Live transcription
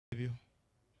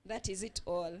That is it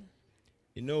all.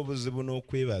 Nina obuzibu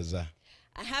n'okwebaza.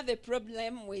 I have a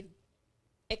problem with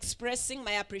expressing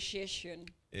my appreciation.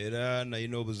 Era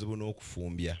nalina obuzibu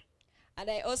n'okufumbya. And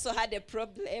I also had a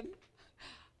problem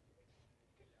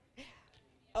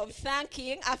of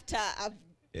thanking after I've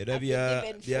Era been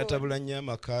given food. byatabula nnyo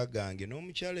amaka gange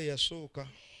n'omukyala eyasooka.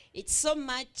 It's so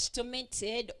much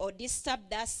tormented or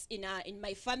disturbed us in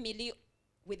my family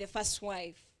with the first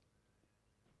wife.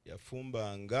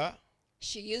 Yafumbanga.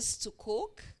 She used to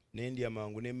cook. Nendya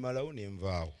mangu nemmalawo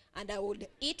nenvaawo. And I would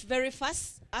eat very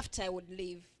fast after I would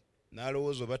leave.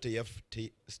 N'alowooza oba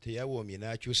teyawoomye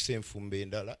n'akyusa enfumba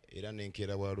endala era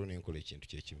n'enkeera bwalo n'enkola ekintu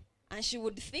kyekimu. And she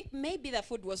would think maybe the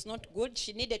food was not good.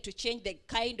 She needed to change the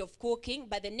kind of cooking.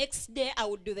 But the next day, I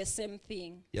would do the same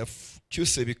thing.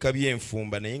 Yakyusa ebika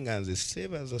by'enfumba naye nga nze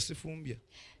seebaza sifumbya.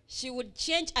 She would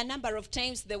change a number of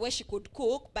times the way she could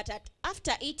cook. But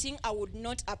after eating, I would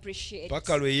not appreciate.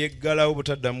 Paka lwe yeggalawo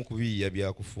butaddamu kubiyiya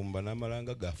byakufumba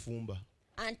n'amalanga gafumba.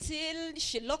 Until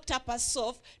she locked up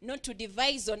herself not to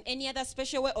devise on any other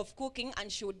special way of cooking. And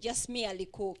she would just merely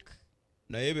cook.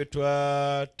 Naye bwe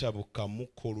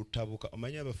twatabukamuko olutabuka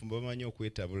omanyi abafumba bamanyi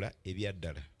okwetabula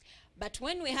ebyaddala. But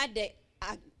when we had a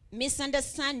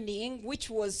misunderstanding, which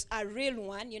was a real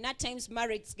one, at times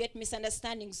marriages get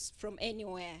misunderstandings from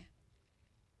anywhere.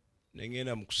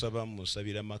 Nengenda mu kusaba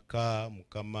musabira maka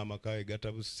mukama amaka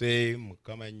egatabuse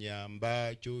mukama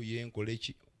nyamba kyo yenkole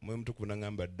ki mwe mutukuvu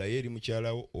n'angamba ddayo eri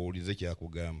mukyalawo owulize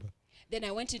kyakugamba. Then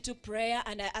I went into prayer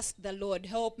and I asked the Lord,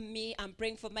 help me. I'm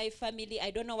praying for my family. I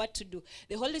don't know what to do.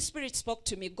 The Holy Spirit spoke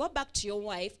to me. Go back to your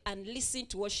wife and listen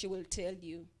to what she will tell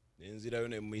you.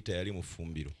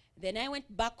 Then I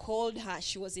went back, called her.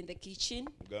 She was in the kitchen.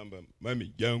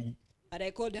 Mami, jangu. And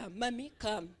I called her, Mommy,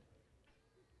 come.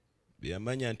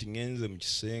 Byamanya nti ngenze mu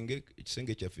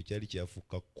ekisenge kyaffe kyali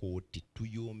kyafuuka kooti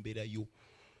tuyomberayo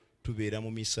tubeera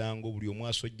mu misango buli omu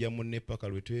asojja munne paka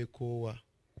lwe twekoowa.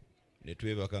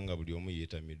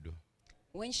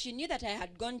 When she knew that I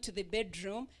had gone to the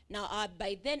bedroom, now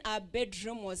by then our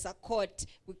bedroom was a court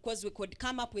because we could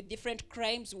come up with different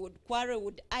crimes, we would quarrel,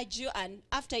 would argue, and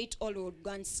after it all we would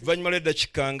go and sleep.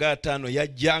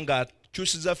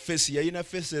 Kyusiza face yalina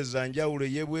faces za njawulo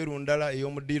ey'ebweru ndala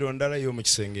ey'omudiiro ndala ey'omu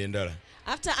kisenge ndala.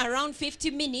 After around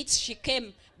 50 minutes she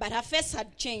came, but her face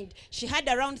had changed. She had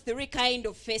around 3 kind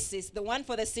of faces, the one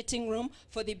for the sitting room,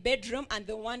 for the bedroom, and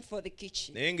the one for the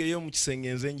kitchen. Naye ngeri y'omu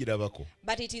kisenge nze njirabako.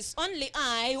 But it is only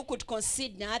I who could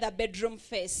consider the bedroom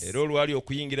face. Era olwali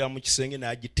okuyingira mu kisenge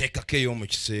n'agiteekako ey'omu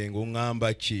kisenge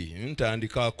oŋŋamba ki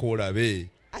ntandika akolabe.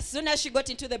 As soon as she got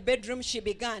into the bedroom, she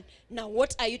began. Now,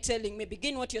 what are you telling me?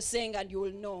 Begin what you're saying and you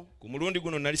will know. Ku mulundi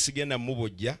guno nali sigenda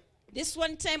mubojja. This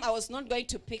one time, I was not going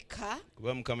to pick her.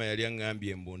 Kuba Mukama yali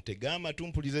aŋŋambye mbu ntegamba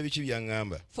tumpulize biki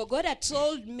by'aŋŋamba. For God had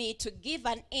told me to give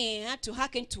an ear to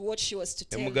hearken to what she was to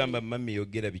tell me. Emugamba mami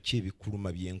yogera biki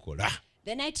ebikuluma bye nkola.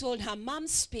 Then I told her, Mom,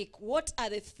 speak. What are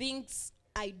the things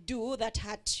I do that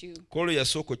hurt you? Kolo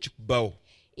yasooka okikubawo.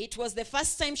 It was the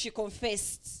first time she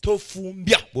confessed.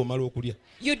 Tofumbya bw'omala okulya.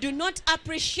 You do not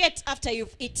appreciate after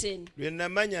you've eaten. Lwe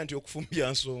namanya nti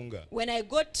okufumbya nsonga. When I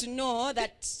got to know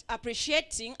that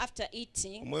appreciating after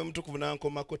eating, Omwoyo Mutukuvu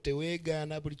n'ankomako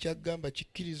teweegaana buli ky'agamba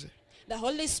kikkirize. The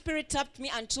Holy Spirit tapped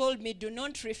me and told me, do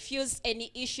not refuse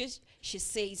any issues. She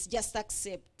says, just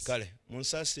accept. Kale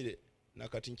munsaasire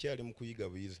nakati nkyali mu kuyiga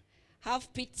buyizi.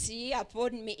 Have pity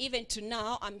upon me. Even to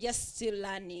now, I'm just still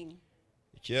learning.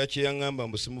 Kya kyeyangamba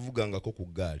mbu simuvugangako ku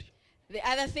ggaali. The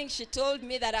other thing she told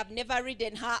me that I've never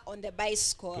ridden her on the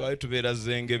bicycle. Twali tubeera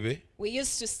Zengebe. We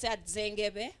used to stay at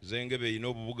Zengebe. Zengebe erina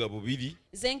obubuga bubiri.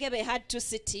 Zengebe had 2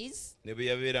 cities. Ne bwe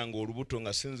yabeeranga olubuto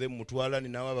nga sinze mutwala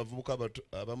ninawo abavubuka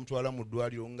abamutwala mu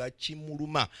ddwaliro nga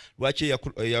kimuluma lwaki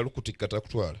yalukutikka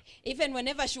takutwala. Even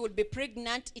whenever she would be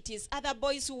pregnant, it is other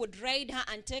boys who would ride her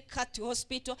and take her to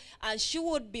hospital, and she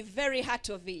would be very hurt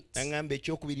of it. Angamba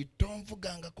ekyokubiri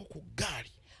tonvugangako ku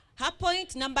ggaali. Her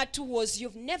point number 2 was,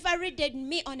 you've never ridden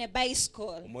me on a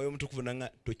bicycle. Omwoyo Mutukuvu nanga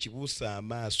tokibuusa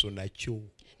amaaso nakyo.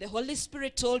 The Holy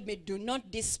Spirit told me, do not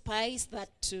despise that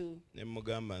too. Ne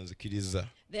mugamba nzikiriza.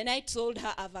 Then I told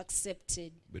her, I've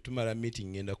accepted. Bwe tumala meeting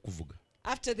ngenda kuvuga.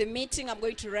 After the meeting, I'm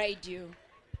going to ride you.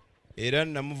 Era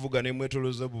namuvuga ne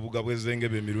mwetoloza bubuga bwe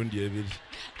Zengebe emirundi ebiri.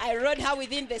 I rode her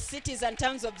within the cities and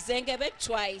towns of Zengebe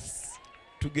twice.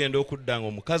 Tugenda okuddanga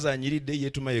omukazi anyiridde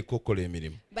yeetuma yekkokola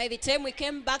emirimu. By the time we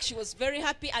came back, she was very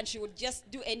happy and she would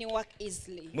just do any work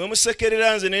easily. Mwe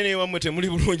musekerera nze naye newammwe temuli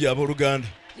bulungi abooluganda.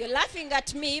 You're laughing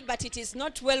at me, but it is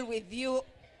not well with you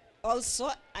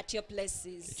also at your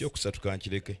places. Ekyokusatu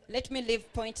kankireke. Let me leave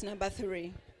point number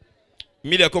 3.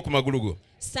 Mirako ku magulu go.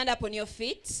 Stand up on your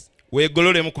feet.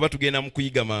 Weegolole mu kuba tugenda mu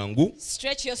kuyiga mangu.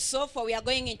 Stretch yourself, for we are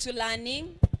going into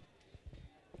learning.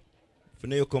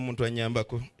 Funeyo ko omuntu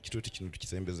anyambako kituuti kino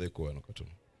tukisembezeeko wano katono.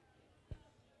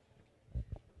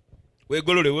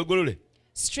 Weegolole.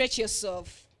 Stretch yourself.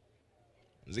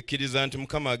 Nzikiriza nti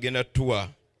Mukama agenda tuwa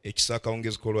ekisa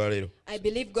akawungeezi k'olwaleero. I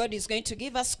believe God is going to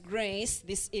give us grace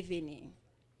this evening.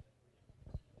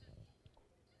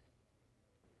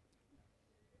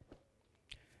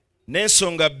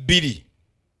 N'ensonga bbiri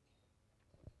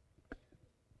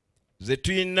ze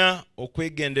tulina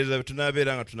okwegendereza bwe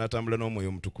tunaabeera nga tunaatambula n'Omwoyo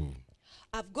Omutukuvu.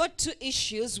 I've got two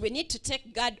issues we need to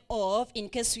take guard of in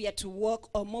case we are to walk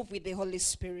or move with the Holy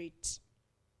Spirit.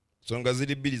 Ensonga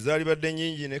ziri bbiri, zaali badde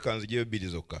nnyingi ne kanzigeyo bbiri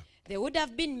zokka. There would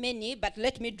have been many, but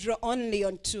let me draw only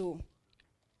on two.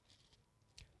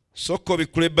 Sokka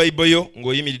obikkula Bayibuli yo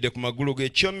ng'oyimiridde ku magulu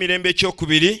g'ekyomirembe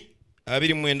ekyokubiri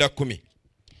 29:10.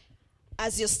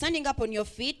 As you're standing up on your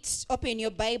feet, open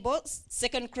your Bibles,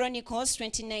 2 Chronicles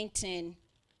 29:10.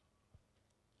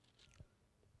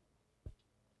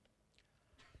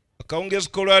 Akawungeezi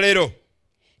k'olwaleero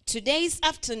Today's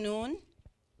afternoon,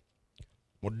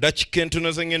 mu ddakiika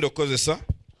entono ze ngenda okukozesa,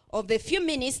 of the few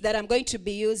minutes that I'm going to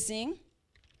be using,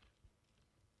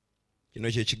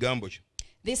 kino kye kigambo kyo.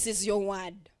 this is your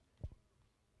word.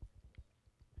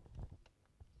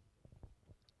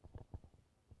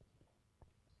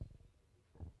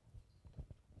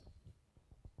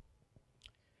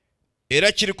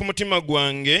 Era kiri ku mutima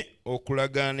gwange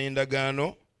okulagaana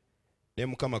endagaano ne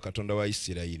Mukama Katonda wa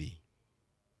Isirayiri.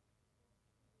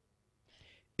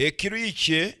 Ekiruyi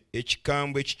kye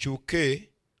ekikambwe ekikyuke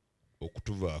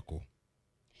okutuvaako.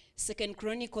 2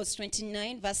 Chronicles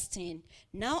 29:10.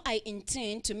 Now I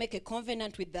intend to make a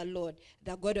covenant with the Lord,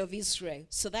 the God of Israel,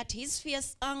 so that his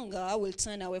fierce anger will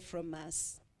turn away from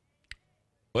us.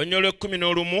 Olunyolo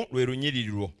 11 lwe lunyiriri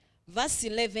lwo. Verse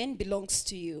 11 belongs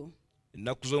to you.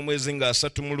 Ennaku z'omwezi nga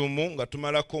 31 nga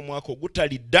tumalako omwaka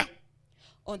ogutalidda.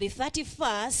 On the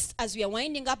 31st, as we are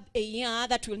winding up a year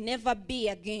that will never be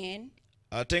again,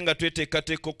 ate nga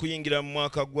tweteekateeka okuyingira mu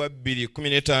mwaka gwa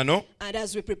 2015, and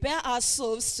as we prepare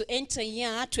ourselves to enter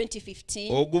year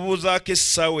 2015, ogubuuzaako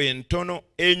essaawa entono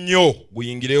ennyo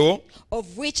guyingirewo.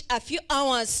 of which a few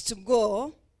hours to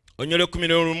go, Olunyolo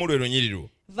 11 lwe lunyiriri lwo.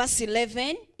 verse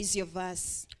 11 is your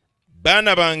verse.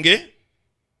 Baana bange,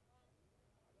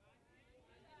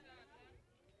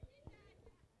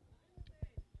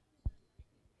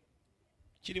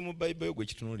 kiri mu Bayibuli yo gwe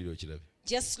kitunuulira okirabe.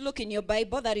 Just look in your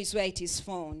Bible, that is where it is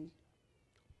found.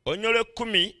 Olunyolo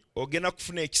 10 ogenda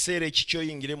kufuna ekiseera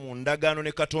ekikyoyingire mu ndagaano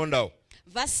ne Katonda wo.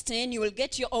 Verse 10, you will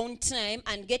get your own time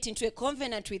and get into a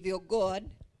covenant with your God.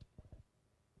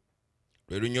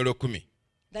 Lwe lunyolo 10.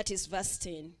 That is verse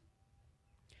 10.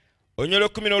 Olunyolo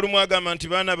 11 agamba nti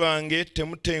baana bange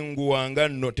temuntenguwanga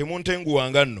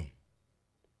nno.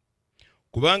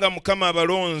 Kubanga Mukama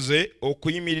abalonze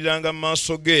okuyimiriranga mu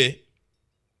maaso ge,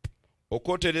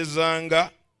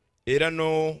 okwoterezanga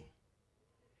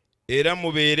era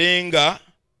mubeerenga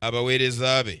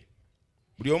abaweereza be.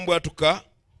 Buli omu bw'atuka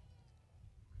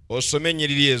osome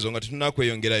ennyiriri ezo nga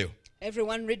tetunaakweyongerayo.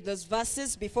 Everyone read those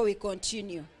verses before we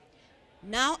continue.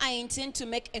 Now I intend to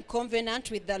make a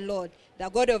covenant with the Lord, the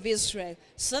God of Israel,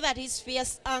 so that his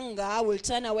fierce anger will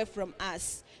turn away from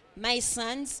us. My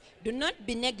sons, do not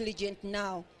be negligent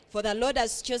now, for the Lord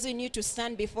has chosen you to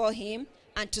stand before him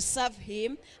and to serve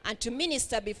him and to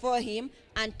minister before him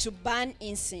and to burn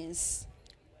incense.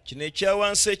 Kino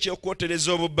ekyawansi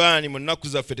eky'okwotereza obubaani mu nnaku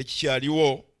zaffe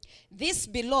tekikyaliwo. This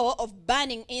below of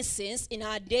burning incense, in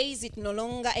our days it no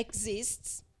longer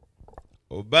exists.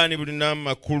 Obubaani bulina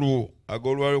amakulu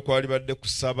ag'olwalo kwali badde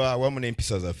kusaba awamu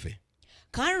n'empisa zaffe.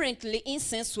 Currently,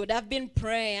 incense would have been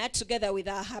prayer together with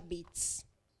our habits.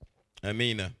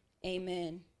 Amiina.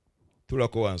 Amen.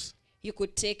 Tulako wansi. You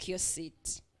could take your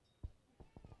seat.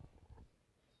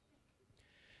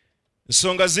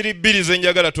 Ensonga ziri bbiri ze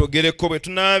njagala twogereko bwe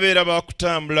tunaabeera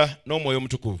baakutambula n'Omwoyo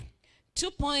Omutukuvu.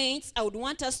 2 points I would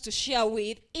want us to share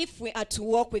with if we are to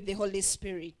walk with the Holy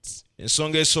Spirit.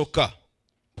 Ensonga esooka.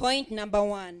 Point number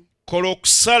 1. Kola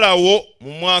okusalawo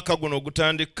mu mwaka guno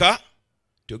ogutandika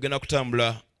tyogenda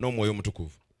kutambula n'Omwoyo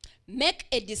Omutukuvu. Make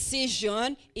a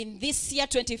decision in this year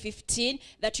 2015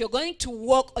 that you're going to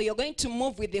walk or you're going to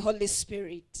move with the Holy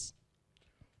Spirit.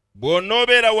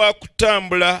 Bw'onoobeera wa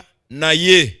kutambula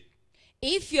naye,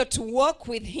 If you're to walk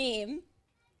with him,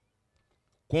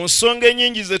 ku nsonga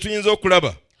ennyingi ze tuyinza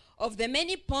okulaba, of the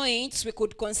many points we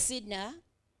could consider,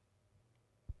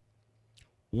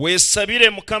 weesabire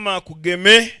Mukama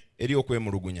akugeme eri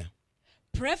okwemulugunya.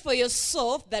 pray for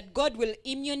yourself that God will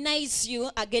immunize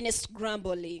you against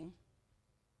grumbling.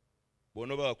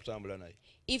 bw'onooba wakutambula naye.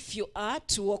 if you are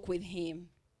to walk with him.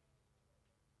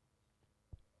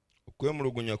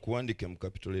 Okwemulugunya kuwandike mu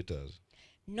capital letters.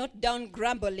 Note down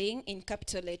grumbling in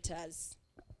capital letters.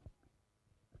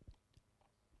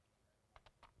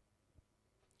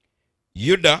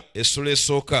 Yuda essula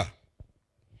esooka.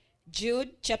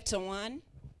 Jude chapter 1.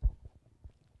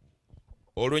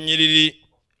 Olunyiriri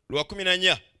lwa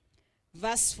 14.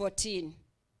 Verse 14.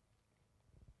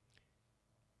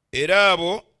 Era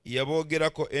abo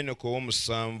yaboogerako Enoko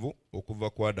ow'omusanvu okuva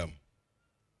ku Adamu.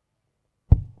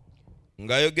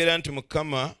 Ng'ayogera nti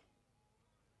Mukama,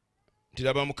 nti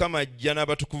laba Mukama ajja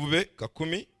n'abatukuvu be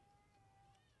 10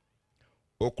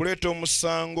 okuleeta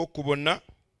omusango ku bonna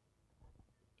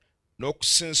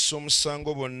n'okusinsa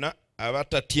omusango bonna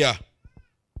abatatya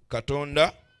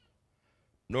Katonda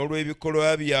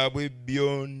n'olw'ebikolwa byabwe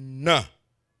byonna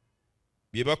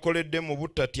bye bakoledde mu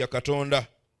butatya Katonda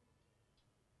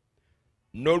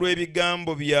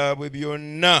n'olw'ebigambo byabwe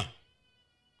byonna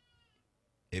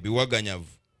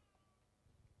ebiwaganyavu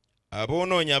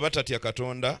aboonoonya abatatya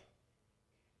Katonda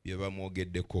bye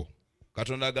bamwogeddeko.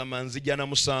 Katonda agamba nzija na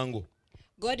musango.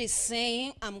 God is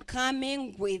saying, I'm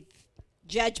coming with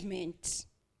judgment.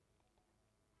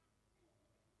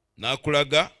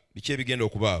 N'akulaga biki ebigenda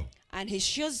okubaawo. And he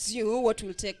shows you what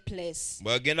will take place.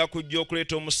 Bw'agenda kujja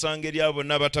okuleeta omusango eri abo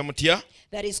bonna abatamutya.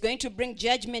 That is going to bring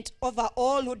judgment over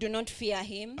all who do not fear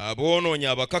him.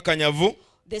 Aboonoonya abakakanyavu.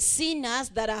 The sinners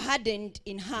that are hardened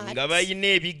in heart. Nga balina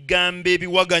ebigambo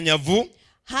ebiwaganyavu.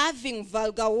 Having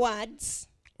vulgar words.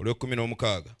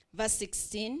 Olw'ekumi Verse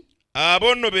 16.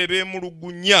 Abo nno be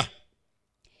beemulugunya.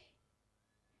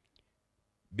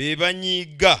 Be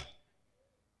banyiiga.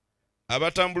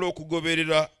 Abatambula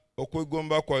okugoberera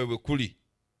okwegomba kwabwe bwe kuli.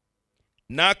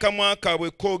 N'akamwa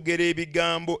kaabwe koogera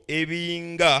ebigambo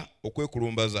ebiyinga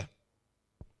okwekulumbaza.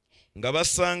 Nga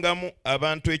basangamu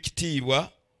abantu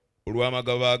ekitiibwa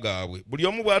olw'amagaba gaabwe. Buli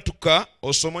omu bw'atuka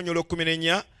Osomonyo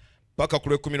olw'ekumi paka ku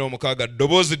lw'ekumi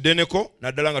ddoboozi ddeneko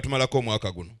naddala nga tumalako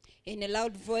omwaka guno. In a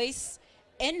loud voice,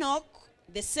 Enoch,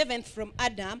 the seventh from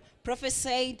Adam,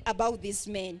 prophesied about these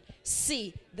men.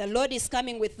 See, the Lord is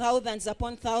coming with thousands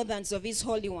upon thousands of his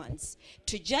holy ones,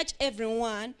 to judge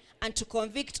everyone and to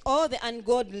convict all the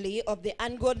ungodly of the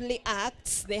ungodly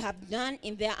acts they have done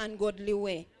in their ungodly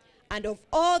way, and of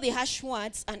all the harsh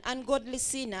words and ungodly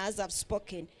sinners have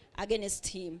spoken against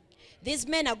him. These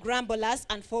men are grumblers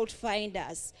and fault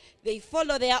finders. They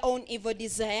follow their own evil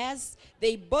desires.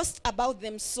 They boast about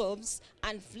themselves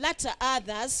and flatter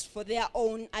others for their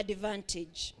own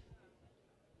advantage.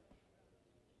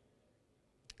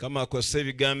 Kama akozesa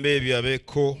ebigambo ebyo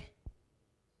abeeko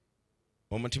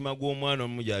omutima gw'omwana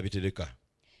omu gy'abitereka.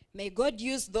 May God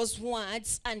use those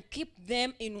words and keep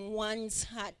them in one's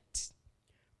heart.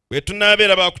 Bwe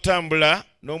tunaabeera baakutambula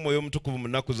n'Omwoyo Omutukuvu mu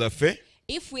nnaku zaffe.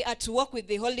 If we are to walk with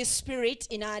the Holy Spirit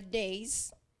in our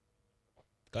days,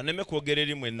 kaneme kwogera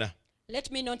eri mwenna.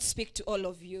 Let me not speak to all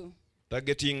of you.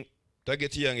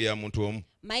 Target yange ya muntu omu.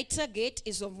 My target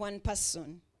is of one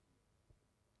person.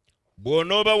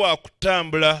 Bw'onooba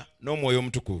waakutambula n'Omwoyo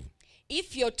Omutukuvu.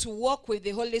 If you're to walk with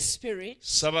the Holy Spirit,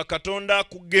 saba Katonda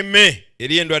akugeme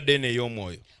eri endwadde eno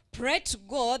ey'omwoyo. Pray to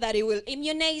God that he will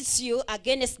immunize you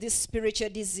against this spiritual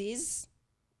disease.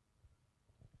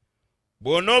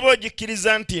 Bw'onooba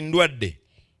ogikkiriza nti ndwadde.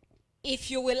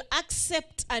 If you will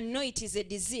accept and know it is a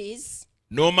disease,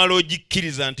 n'omala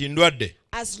ogikkiriza nti ndwadde.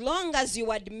 As long as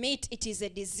you admit it is a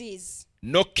disease,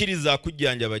 n'okkiriza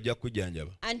akujjanjaba ajja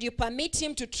kujjanjaba. And you permit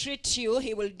him to treat you,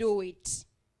 he will do it.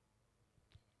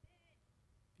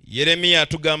 Yeremiya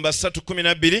atugamba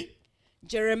 3:12.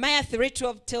 Jeremiah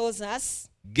 3:12 tells us,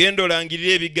 genda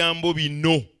olangirira ebigambo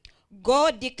bino.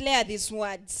 Go declare these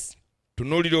words.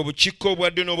 Tunuulira obukiiko obwa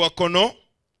ddyo n'obwakono.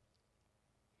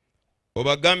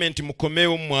 Obagambe nti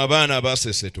mukomeewo mmwe abaana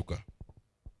abaaseeseetuka.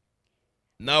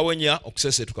 N'awonya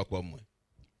okuseeseetuka kwammwe.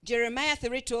 Jeremiah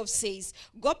 3:12 says,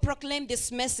 Go proclaim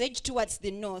this message towards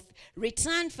the north.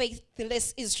 Return,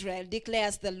 faithless Israel,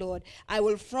 declares the Lord. I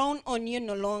will frown on you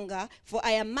no longer, for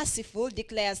I am merciful,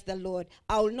 declares the Lord.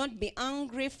 I will not be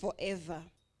angry forever.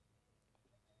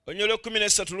 Onyolo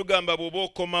 13 lugamba bw'oba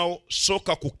okomawo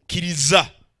sooka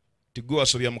kukkiriza ti gwe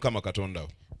wasobya Mukama Katonda wo.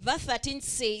 Verse 13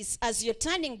 says, As you're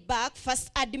turning back,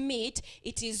 first admit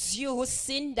it is you who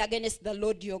sinned against the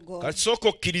Lord your God. Kati sooka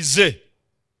okkirize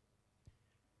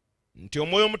nti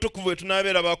Omwoyo Omutukuvu bwe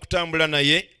tunaabeera baakutambula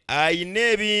naye ayina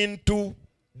ebintu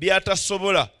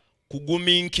by'atasobola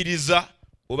kugumiikiriza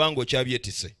oba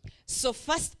ng'okyabyetise. So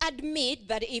first admit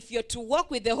that if you're to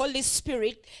walk with the Holy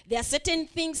Spirit, there are certain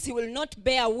things he will not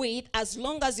bear with as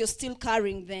long as you're still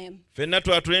carrying them. Ffenna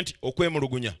twatule nti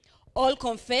okwemulugunya. All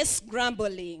confess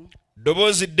grumbling.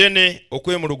 ddoboozi ddene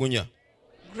okwemulugunya.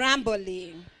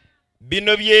 Grumbling.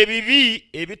 Bino bye bibi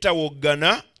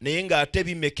ebitawoggana naye ng'ate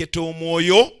bimeketa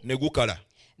omwoyo ne gukala.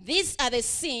 These are the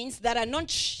sins that are not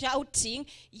shouting,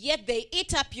 yet they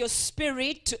eat up your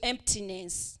spirit to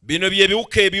emptiness. Bino bye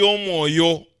biwuka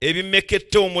eby'omwoyo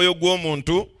ebimeketa omwoyo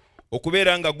gw'omuntu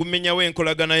okubeera nga gumenyawo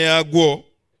enkolagana yaagwo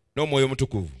n'omwoyo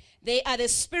mutukuvu. They are the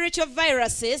spiritual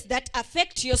viruses that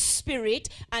affect your spirit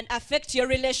and affect your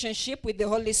relationship with the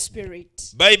Holy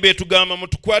Spirit. Bayibuli etugamba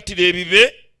mutukwatire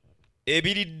ebibe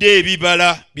ebiridde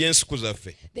ebibala by'ensiku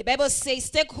zaffe. The Bible says,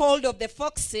 take hold of the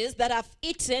foxes that have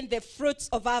eaten the fruits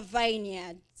of our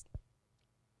vineyards.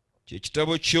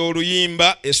 Ky'ekitabo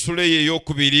ky'oluyimba essula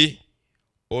ey'okubiri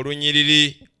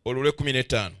olunyiriri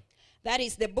olw'ekumi. That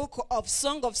is the book of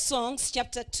Song of Songs,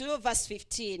 chapter 2, verse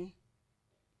 15.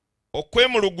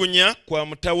 Okwemulugunya kwa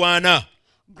mutawaana.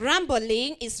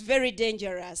 Grumbling is very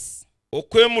dangerous.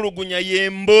 Okwemulugunya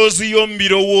y'emboozi y'omu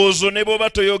birowoozo ne bw'oba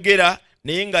toyogera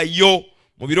naye nga yo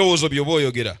mu birowoozo by'oba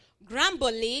oyogera.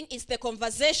 Grumbling is the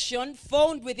conversation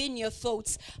found within your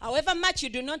thoughts. However much you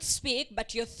do not speak,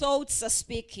 but your thoughts are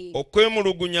speaking.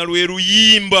 Okwemulugunya lwe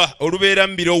luyimba olubeera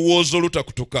mu birowoozo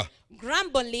lutakutuka.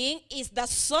 Grumbling is the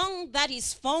song that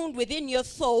is found within your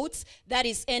thoughts that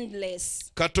is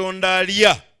endless. Katonda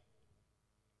alya.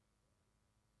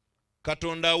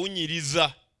 Katonda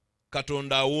awunyiriza.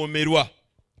 Katonda awoomerwa.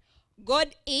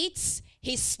 God eats,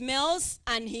 he smells,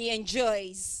 and he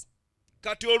enjoys.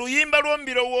 Kati oluyimba lw'omu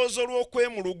birowoozo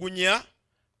lw'okwemulugunya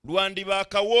lwandiba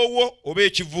akawoowo oba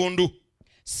ekivundu.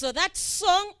 So that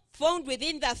song found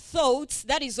within the thoughts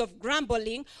that is of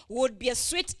grumbling would be a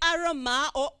sweet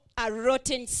aroma or a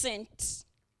rotten scent.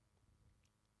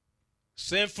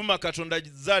 Senfuma Katonda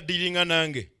zaddiringa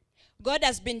nange. God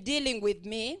has been dealing with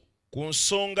me ku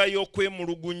nsonga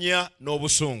y'okwemulugunya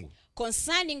n'obusungu.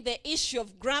 concerning the issue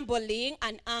of grumbling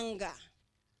and anger.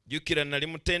 Jjukira nali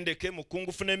mutendeke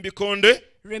mukungufu n'embikonde.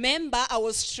 Remember, I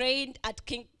was trained at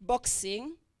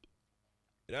kickboxing.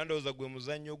 Era ndowooza gwe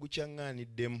muzannyo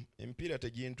ogukyaŋŋaaniddemu emipiira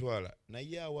tegintwala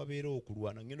naye awabeera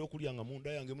okulwana ngenda okulya nga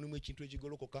munda yange mulimu ekintu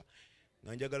ekigolokoka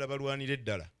nga njagala balwanire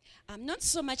eddala. I'm not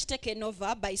so much taken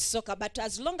over by soccer, but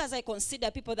as long as I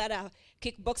consider people that are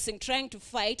kickboxing trying to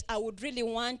fight, I would really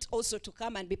want also to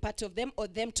come and be part of them or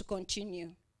them to continue.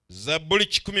 Zabbuli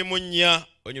 14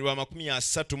 onyirwa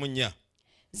 34.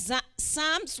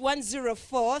 Psalms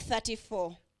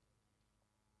 104:34.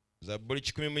 Zabbuli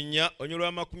 14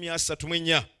 onyirwa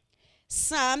 34.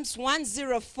 Psalms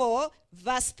 104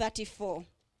 verse 34.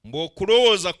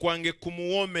 Mbw'okulowooza kwange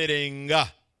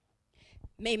kumuwoomerenga.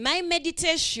 May my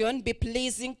meditation be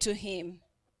pleasing to him.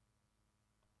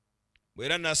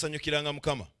 Bw'era naasanyukiranga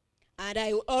Mukama. And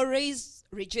I will always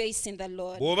rejoice in the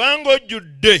Lord. Bw'obanga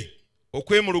ojjudde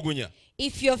okwemulugunya.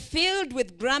 If you're filled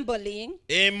with grumbling,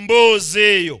 emboozi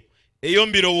eyo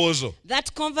ey'omu birowoozo.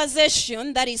 that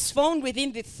conversation that is found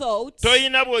within the thoughts,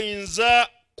 Toyina bw'oyinza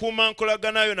kuuma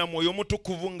nkolaganayo na mwoyo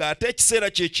mutukuvu ng'ate ekiseera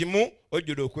kye kimu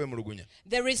ojjudde okwemulugunya.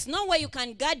 there is no way you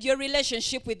can guard your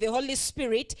relationship with the Holy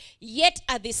Spirit, yet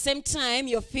at the same time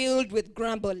you're filled with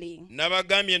grumbling.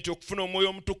 Nabagambye nti okufuna omwoyo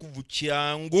omutukuvu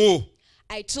kyangu.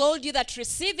 I told you that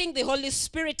receiving the Holy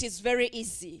Spirit is very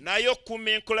easy. Naye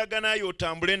okuuma enkolaganayo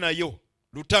otambule nayo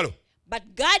lutalo.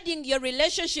 But guarding your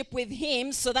relationship with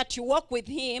him so that you walk with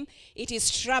him, it is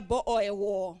trouble or a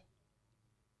war.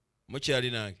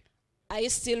 Mukyali nange. Are you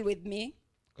still with me?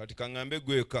 Kati kaŋŋambe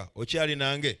gweka okyali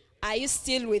nange. Are you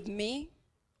still with me?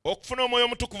 Okufuna omwoyo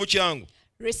omutukuvu kyangu.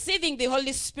 Receiving the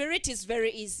Holy Spirit is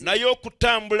very easy. Naye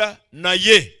okutambula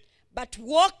naye But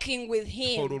walking with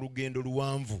him, olwo lugendo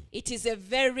luwanvu. it is a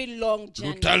very long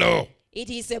journey. Lutalo. It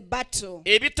is a battle.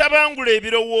 Ebitabangula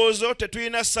ebirowoozo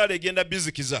tetulina ssala egenda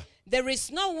bizikiza. There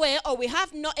is no way, or we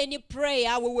have no any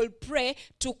prayer we will pray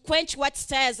to quench what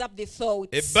stirs up the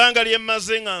thoughts. Ebbanga lye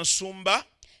mmaze nga nsumba.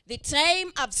 The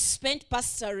time I've spent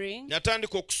pastoring,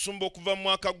 Natandika okusumba okuva mu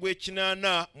mwaka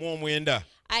gw'ekinaana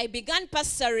I began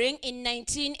pastoring in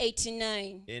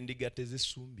 1989. Endiga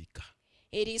tezisumbika.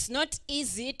 It is not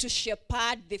easy to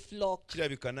shepherd the flock.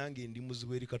 Kirabika nange ndi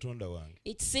muzibu eri Katonda wange.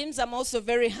 It seems I'm also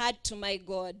very hard to my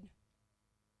God.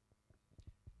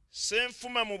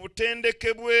 Senfuma mu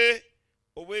butendeke bwe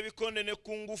obw'ebikonde ne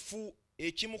kungufu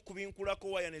ekimu ku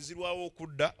binkulako waya ne zirwawo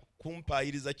okudda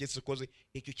kumpaayiriza kyesikoze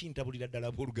ekyo kintabulira ddala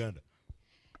abooluganda.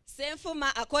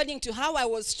 Senfuma, according to how I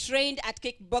was trained at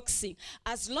kickboxing,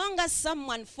 as long as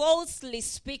someone falsely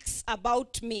speaks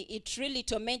about me, it really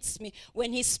torments me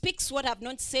when he speaks what I've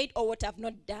not said or what I've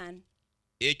not done.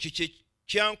 Ekyo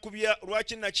kyankubya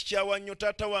lwaki nakikyawa nnyo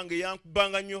taata wange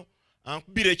yankubanga nnyo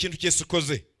ankubira ekintu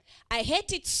kyesikoze. I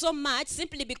hate it so much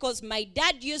simply because my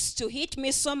dad used to hit me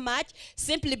so much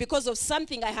simply because of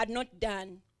something I had not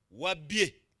done.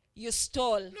 Wabbye. You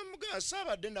stole. N'omugamba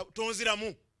saabadde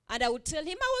tonziramu. And I would tell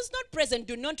him, I was not present,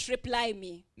 do not reply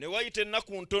me. Ne wayita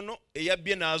ennaku ntono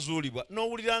eyabbye n'azuulibwa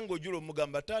n'owulira ng'ojula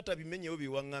omugamba taata bimenyewo bye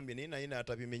waŋŋambye naye naye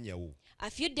n'atabimenyawo. A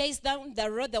few days down the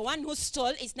road, the one who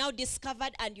stole is now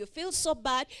discovered and you feel so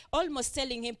bad, almost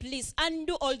telling him, please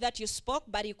undo all that you spoke,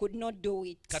 but he could not do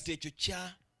it. Kati ekyo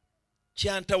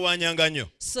kyantawaanyanga nnyo.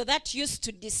 So that used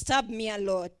to disturb me a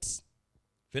lot.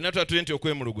 Ffenna twatule nti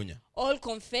okwemulugunya. All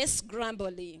confess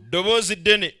grumbling. Ddoboozi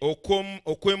ddene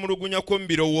okwemulugunya kw'omu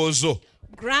birowoozo.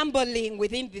 Grumbling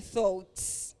within the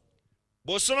thoughts.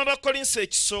 Bw'osoma Bakolinsi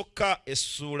ekisooka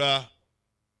essuula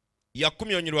ya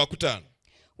 10:5.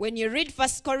 When you read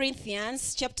 1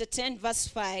 Corinthians chapter 10 verse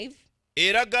 5,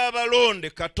 eraga abalonde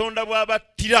Katonda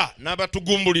bw'abattira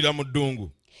n'abatugumbulira mu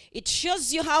ddungu. it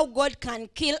shows you how God can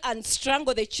kill and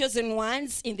strangle the chosen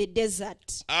ones in the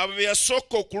desert. Abo be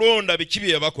yasooka okulonda biki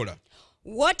bye yabakola.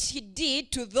 What he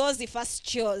did to those he first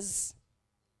chose.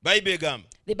 Bayibuli egamba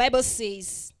The Bible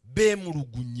says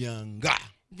beemulugunyanga.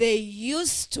 they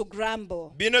used to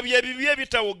grumble. Bino bye bibi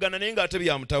ebitawoggana naye ng'ate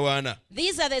bya mutawaana.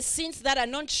 These are the sins that are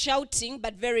not shouting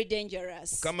but very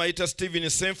dangerous. Kama ayita Stephen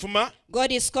Senfuma.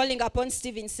 God is calling upon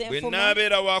Stephen Bwe Senfuma.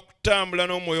 naabeera wa kutambula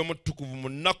n'omwoyo omutukuvu mu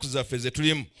nnaku zaffe ze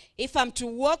tulimu. If I'm to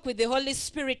walk with the Holy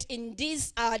Spirit in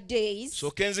these our days,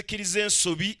 Sooke nzikiriza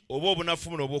ensobi oba obunafu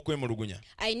buno obw'okwemulugunya.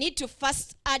 I need to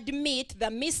first admit the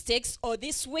mistakes or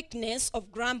this weakness of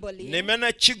grumbling Neme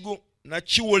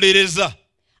nakiwolereza.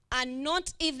 and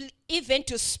not even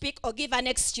to speak or give an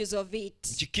excuse of it.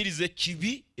 Nkikirize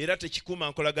kibi era tekikuuma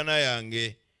nkolagana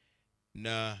yange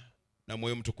na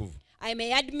mwoyo mutukuvu. I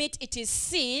may admit it is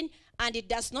sin and it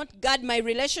does not guard my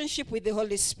relationship with the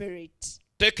Holy Spirit.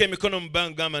 Teeka emikono mu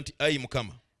bbanga gamba nti ayi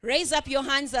Mukama. Raise up your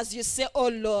hands as you say, Oh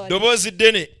Lord. Ddoboozi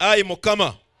ddene ayi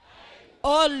Mukama.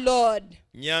 Oh Lord.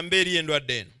 Nyambe eri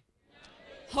endwadde eno.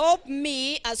 Help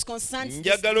me as concerns this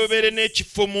Njagala obeere disease.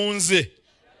 n'ekifo mu nze.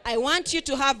 I want you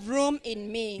to have room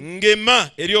in me.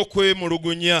 Ngema eri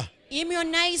okwemulugunya.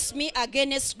 Immunize me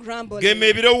against grumbling. Gema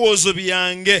ebirowoozo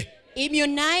byange.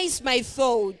 Immunize my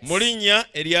thoughts. Mu linnya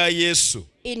erya Yesu.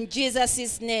 In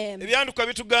Jesus' name. Ebyanduka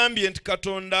bitugambye nti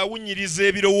Katonda awunyiriza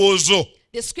ebirowoozo.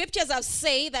 The scriptures have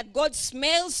said that God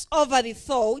smells over the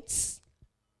thoughts.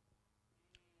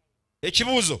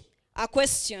 Ekibuuzo. A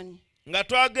question. Nga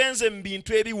twagenze mu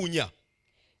bintu ebiwunya.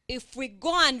 If we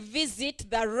go and visit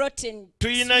the rotten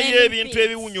Tuyinayo smelling ebintu things,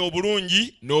 ebiwunya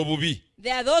obulungi n'obubi.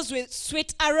 there are those with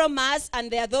sweet aromas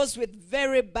and there are those with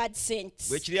very bad scents.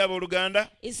 Bwe kiri abooluganda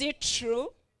Is it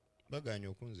true? baganye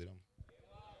okunziramu.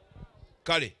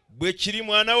 Kale bwe kiri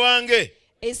mwana wange.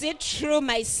 Is it true,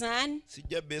 my son?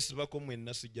 Sijja beesibako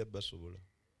mwenna sijja basobola.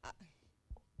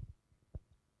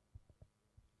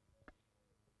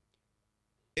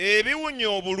 Ebiwunya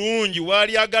obulungi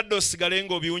waali agadde osigale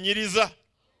ng'obiwunyiriza.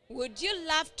 Would you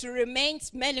love to remain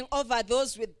smelling over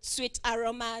those with sweet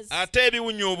aromas? Ate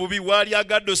ebiwunya obubi waali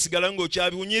agadde osigala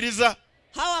ng'okyabiwunyiriza.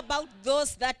 How about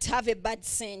those that have a bad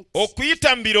scent?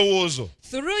 Okuyita mu birowoozo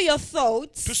Through your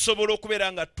thoughts, tusobola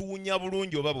okubeera nga tuwunya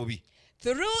bulungi oba bubi.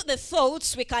 through the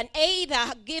thoughts, we can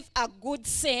either give a good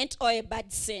scent or a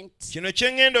bad scent. Kino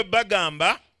kye ŋŋenda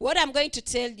obbagamba What I'm going to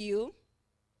tell you,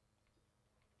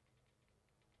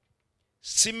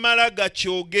 simala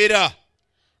gakyogera.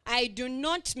 I do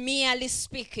not merely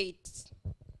speak it.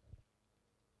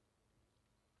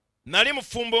 Nali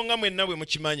mufumbo nga mwenna bwe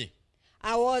mukimanyi.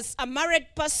 I was a married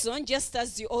person, just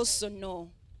as you also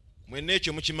know. Mwenna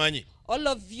ekyo mukimanyi. All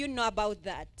of you know about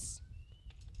that.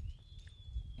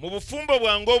 Mu bufumbo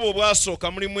bwange obwo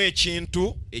obwasooka mulimu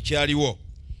ekintu ekyaliwo.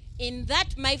 In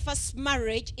that my first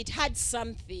marriage, it had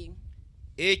something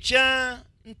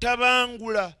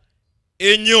Ekyantabangula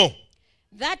ennyo.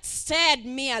 that stirred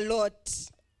me a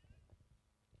lot.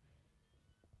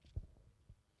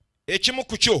 Ekimu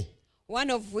ku kyo One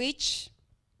of which,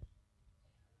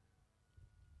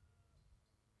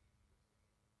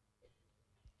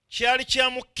 kyali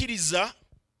kyamukkiriza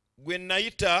gwe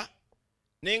nayita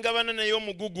n'engabana naye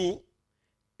omugugu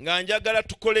nga njagala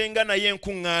tukolenga naye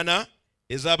enkuŋŋaana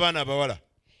ez'abaana abawala.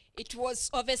 it was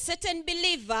of a certain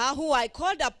believer who I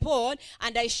called upon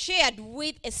and I shared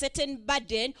with a certain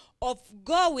burden of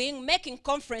making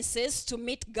conferences to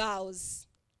meet girls.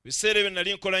 Biseera ebyo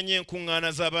nali nkola nnyo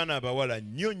enkuŋŋaana z'abaana abawala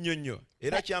nnyo nnyo nnyo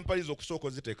era kyampaliza okusooka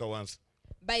oziteeka wansi.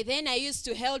 By then I used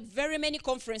to hold very many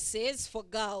conferences for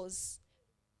girls.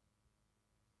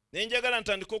 Ne njagala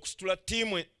ntandika okusitula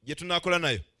ttiimu gye tunaakola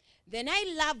nayo. Then I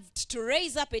loved to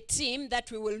raise up a team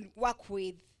that we will work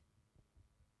with.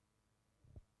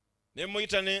 ne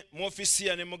muyita ne mu ofisi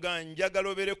ya ne mugamba njagala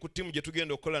obeere ku ttiimu gye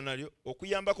tugenda okukola nalyo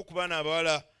okuyambako ku baana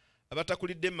abawala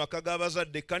abatakulidde mu maka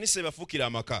g'abazadde ekkanisa ebafuukira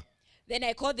amaka. Then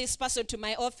I called this person to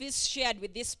my office, shared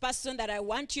with this person that I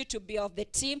want you to be of the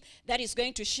team that is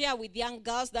going to share with young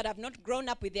girls that have not grown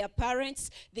up with their parents.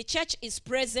 The church is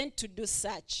present to do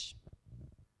such.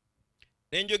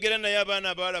 Nenjogera naye abaana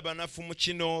abawala banafu mu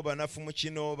kino, banafu mu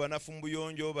kino, banafu mu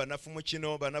buyonjo, banafu mu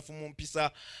kino, banafu mu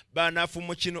mpisa, banafu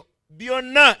mu kino.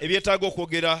 Byonna ebyetaaga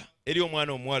okwogera eri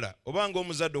omwana omuwala obanga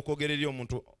omuzadde okwogera eri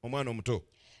omwana omuto.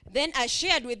 Then I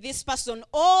shared with this person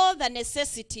all the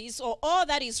necessities or all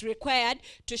that is required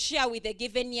to share with a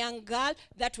given young girl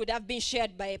that would have been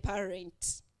shared by a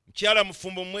parent. Mukyala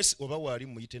mufumbo mwesi oba waali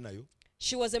muyite nayo.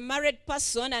 She was a married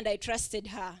person and I trusted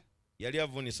her. Yali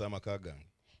avunisa amaka gange.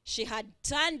 She had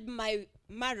turned my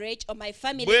marriage or my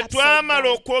family Bwe upside twamala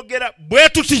down. okwogera bwe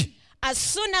tuti. As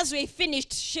soon as we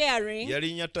finished sharing,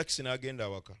 Yalinnya taxi n'agenda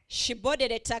awaka. she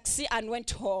boarded a taxi and went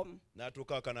home.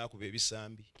 N'atuuka awaka n'akuba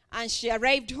ebisambi. And she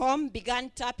arrived home, began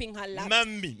tapping her lap.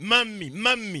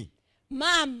 Mammi.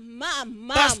 Mom.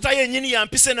 Pastor yennyini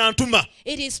yampise n'antuma.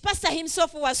 It is Pastor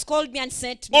himself who has called me and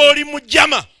sent me. Oli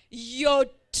mujama. You're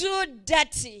too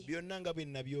dirty. Byonna nga bwe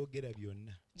nabyogera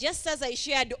byonna. Just as I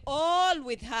shared all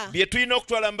with her. Bye tulina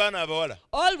okutwala mu baana abawala.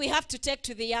 All we have to take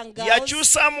to the young girls.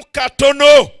 Yakyusamu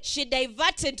katono. She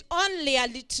diverted only a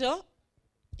little.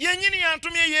 Yennyini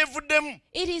yantumye yeevuddemu.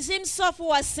 It is himself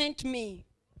who has sent me.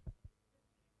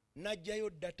 Najjayo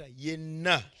data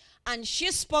yenna. And she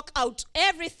spoke out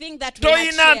everything that we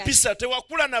had Toyina shared. mpisa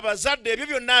tewakula na bazadde ebyo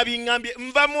byonna abiŋŋambye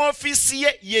nva mu ofiisi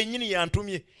ye yennyini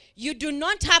yantumye. You do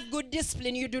not have good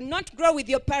discipline. You do not grow with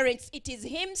your parents. It is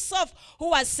himself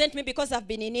who has sent me because I've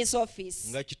been in his office.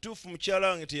 Nga kituufu mukyala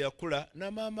wange teyakula na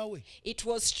maama we. It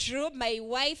was true. My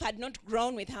wife had not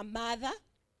grown with her mother.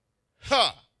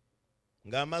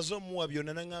 Ng'amaze omuwa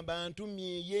byonna n'aŋŋamba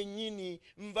antumye yennyini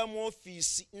nva mu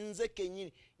ofiisi nze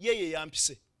kennyini ye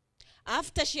yampise.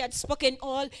 After she had spoken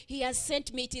all, he has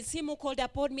sent me. It is him who called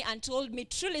upon me and told me,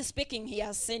 truly speaking, he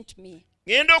has sent me.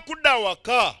 Ngenda okudda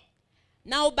awaka.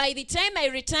 Now, by the time I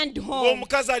returned home,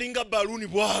 Omukazi alinga baluni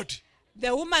bw'ati.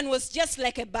 the woman was just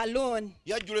like a balloon.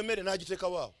 Yajjula emmere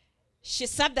n'agiteekawo awo. She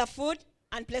served the food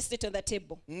and placed it on the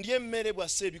table. Ndya emmere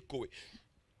bw'assa ebikkowe.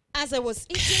 As I was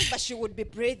eating, but she would be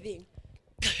breathing.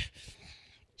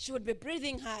 She would be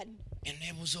breathing hard.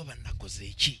 Eneebuuza oba nakoze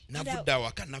eki? Navudde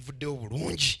awaka navuddewo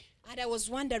bulungi. And I was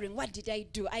wondering, what did I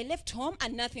do? I left home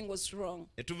and nothing was wrong.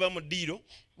 Ne tuva mu ddiiro.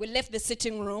 We left the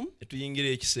sitting room. Ne tuyingira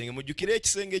ekisenge. Mujjukire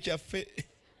ekisenge kyaffe.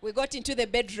 We got into the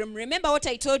bedroom. Remember what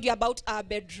I told you about our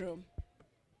bedroom?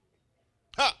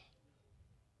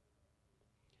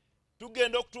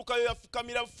 Tugenda okutuukayo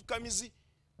yafukamira bufukamizi.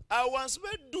 Awansi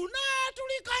beddu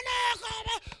n'atulika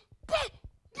n'akaaba.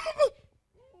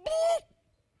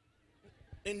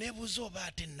 Eneebuuza oba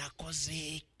ate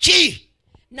nakoze ki?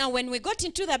 Now, when we got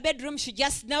into the bedroom, she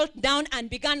just knelt down and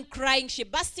began crying. She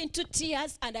burst into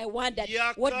tears, and I wondered,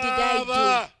 what did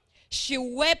I do? She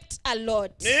wept a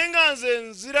lot. Naye nga nze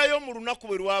nzirayo mu lunaku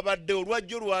bwe lwabadde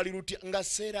olwajjo lwali lutya nga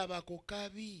seerabako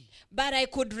kabi. But I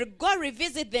could go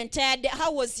revisit the entire day.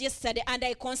 How was yesterday? And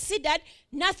I considered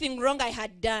nothing wrong I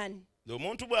had done.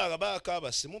 Omuntu bw'aba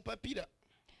akaaba simupapira.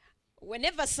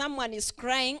 Whenever someone is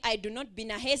crying, I do not be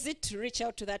hesitant to reach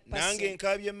out to that Nange person.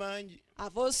 nkaabye mangi.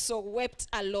 I've also wept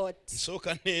a lot.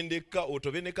 Nsooka nendeka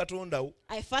otobe ne Katonda wo.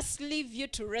 I first leave you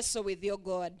to wrestle with your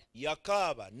God.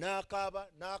 Yakaaba n'akaaba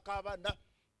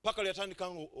paka lyatandika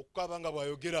okukaaba nga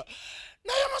bw'ayogera.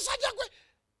 Naye omusajja gwe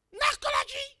nakola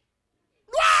ki?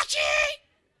 Lwaki?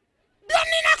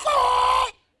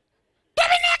 Byonninako?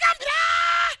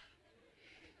 Tobineegambira?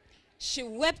 She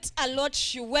wept a lot.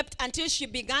 She wept until she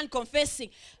began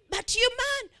confessing. But you,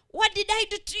 man, what did I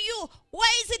do to you?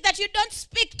 Why is it that you don't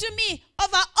speak to me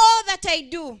over all that I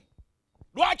do?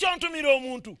 Lwaki ontumira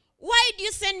omuntu? Why do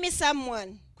you send me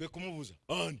someone? Kwe kumubuuza.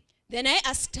 Ani? Then I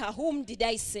asked her, whom did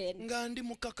I send? Nga ndi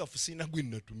mukakafu sina gwe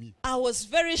natumye. I was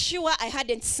very sure I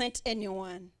hadn't sent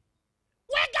anyone.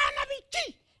 Wegaana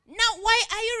biki? Now, why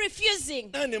are you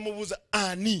refusing? Ne mubuuza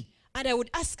ani? And I would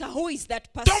ask her, who is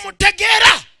that person?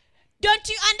 Tomutegeera? Don't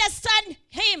you understand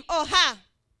him or her?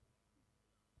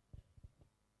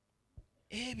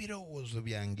 Ebirowoozo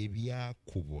byange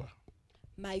byakubwa.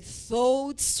 My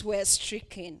thoughts were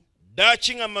stricken.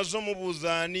 Daaki nga mmaze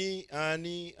omubuuza ani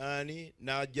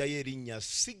n'ajjayo erinnya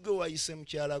sigwe wayise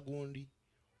mukyala gundi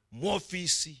mu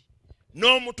ofiisi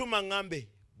n'omutuma ŋŋambe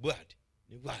bw'ati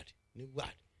ne bw'ati ne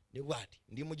bw'ati ne bw'ati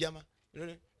ndi mujama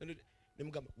ne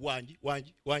mugamba wangi.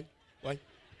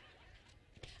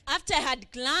 After I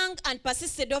had clung and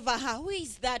persisted over her, who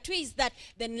is that? Who is that?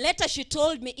 Then later she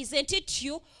told me, isn't it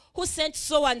you who sent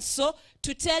so and so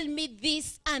to tell me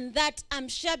this and that? I'm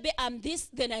shabby, I'm this.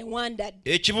 Then I wondered.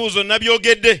 Ekibuuzo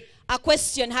nabyogedde. A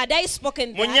question, had I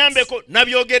spoken that? Munyambeko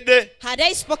nabyogedde. Had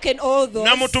I spoken all those?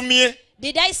 Namutumye.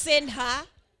 Did I send her?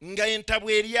 Nga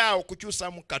entabwe eri awo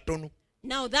kukyusa mu katono.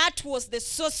 Now that was the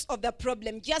source of the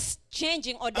problem, just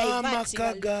changing or diverting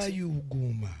Amaka a little.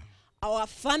 gayuguma. Our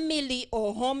family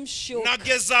or home shook.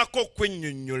 Nagezaako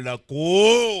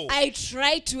kwennyonnyolako. I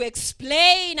tried to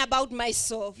explain about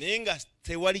myself, naye nga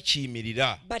tewali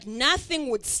kiyimirira. but nothing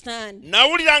would stand.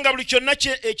 Nawulira nga buli kyonna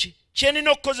kye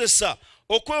nina okukozesa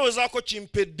okwewozaako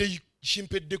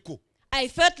kimpeddeko. I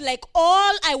felt like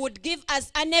all I would give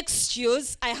as an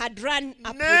excuse, I had run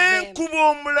up with them. N'enkuba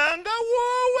omulanga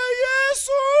woowe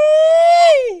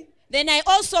Yesu. Then I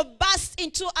also burst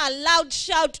into a loud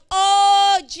shout,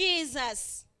 "Oh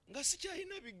Jesus!" Nga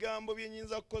sikyalina bigambo bye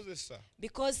nnyinza kukozesa.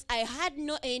 Because I had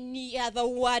no any other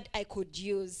word I could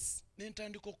use. Ne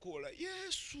ntandika okwola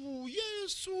Yesu,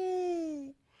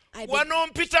 Yesu. I be- Wano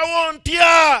mpitawo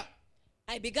ntya.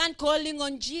 I began calling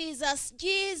on Jesus,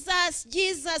 Jesus,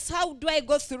 Jesus. How do I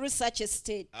go through such a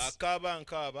state?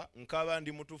 Nkaaba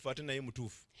ndi mutuufu ate naye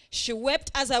mutuufu. She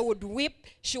wept as I would weep.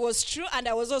 She was true and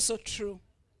I was also true.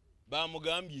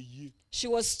 Bamugambye ye. She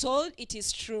was told it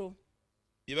is true.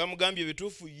 Bye bamugambye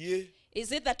bituufu ye.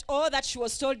 Is it that all that she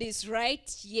was told is right?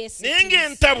 Yes, Naye it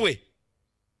is. ng'entabwe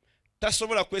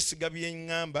tasobola kwesiga bye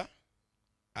ŋŋamba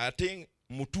ate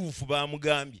mutuufu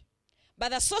bamugambye. But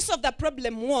the source of the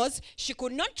problem was she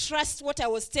could not trust what I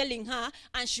was telling her,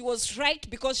 and she was right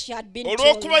because she had been told.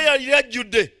 Olw'okuba yali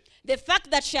ajjudde. The fact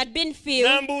that she had been filled,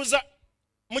 Nambuuza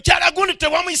mukyala gundi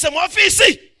tewamuyise mu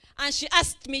ofiisi. and she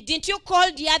asked me, didn't you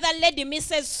call the other lady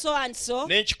Mrs. So-and-so?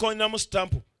 Ne nkikooneramu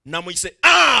sitampu namuyise.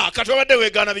 Kati obadde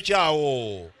weegaana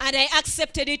bikyawo. And I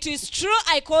accepted it is true.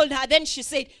 I called her. Then she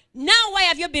said, now why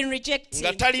have you been rejected?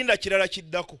 Nga talinda kirala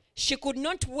kiddako. She could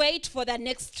not wait for the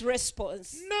next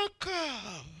response.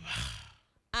 Nakaaba.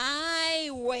 I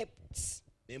wept,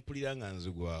 Ne mpulira nga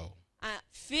nzigwawo.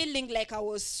 feeling like I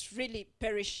was really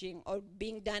perishing or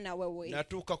being done away with.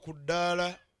 Natuuka ku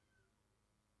ddaala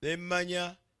ne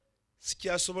mmanya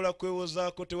sikyasobola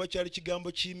kwewozaako tewakyali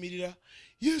kigambo kiyimirira.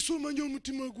 Yesu omanyi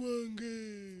omutima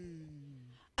gwange.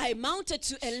 I mounted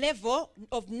to a level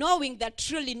of knowing that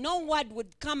truly no word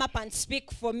would come up and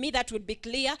speak for me that would be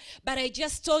clear, but I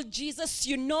just told Jesus,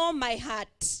 you know my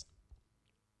heart.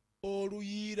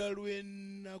 Oluyiira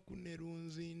lw'ennaku ne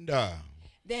lunzinda.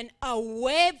 Then a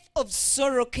wave of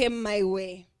sorrow came my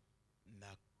way.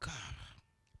 Nakaaba.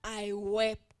 I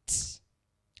wept.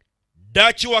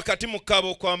 Ddaaki wakati mu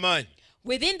kaabo kw'amaanyi.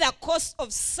 Within the course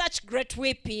of such great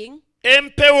weeping,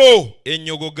 Empewo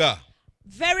ennyogoga.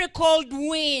 very cold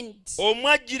wind,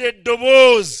 Omwajjira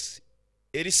eddoboozi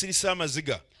erisirisa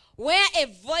amaziga. where a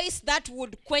voice that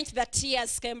would quench the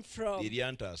tears came from.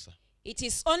 Eryantaasa. It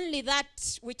is only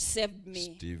that which saved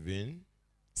me. Stephen,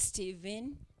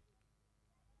 Stephen,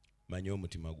 manyi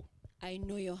omutima gwo. I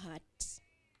know your heart.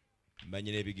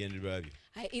 Manyi n'ebigendererwa byo.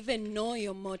 I even know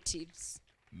your motives.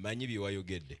 Manyi bye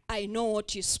wayogedde. I know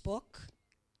what you spoke.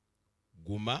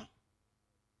 Guma,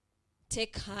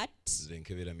 Take heart. nze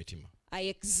nkebera mitima. I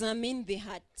examine the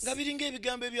hearts. Nga biringa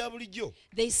ebigambo ebya bulijjo.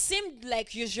 They seemed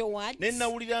like usual words, Ne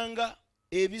nawuliranga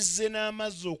ebizze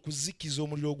n'amazzi okuzikiza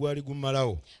omuliro ogwali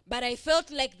gumalawo. but I felt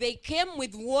like they came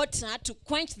with water to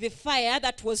quench the fire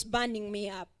that was burning me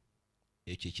up.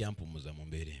 Ekyo ekyampumuza mu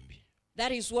mbeera embi.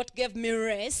 That is what gave me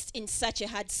rest in such a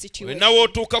hard situation. Nawe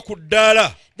otuuka ku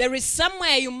ddaala There is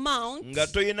somewhere you mount nga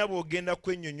toyina bw'ogenda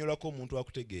kwennyonnyolako omuntu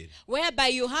akutegeera. whereby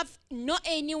you have no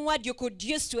any word you could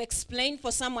use to explain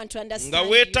for someone to Nga understand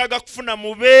you. weetaaga kufuna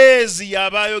mubeezi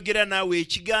y'aba ayogera naawe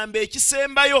ekigambo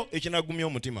ekisembayo ekinagumya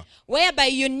omutima. Whereby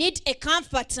you need a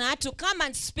comforter to come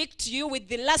and speak to you with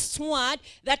the last word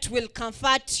that will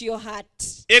comfort your heart.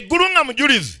 Eggulu nga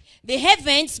mujulizi. The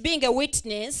heavens being a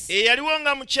witness, Eyaliwo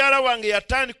nga mukyala wange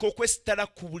yatandika okwesitala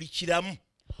ku buli kiramu.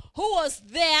 who was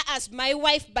there as my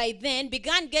wife by then,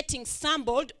 began getting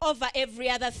stumbled over every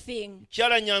other thing.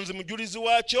 Mukyala Nyanzi mujulizi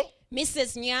waakyo.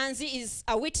 Mrs. Nyanzi is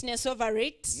a witness over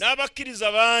it.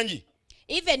 N'abakkiriza bangi.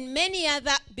 Even many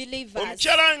other believers.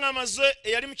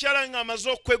 Eyali mukyala wange amaze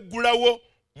okweggulawo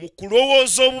mu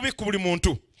kulowooza obubi ku buli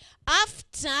muntu.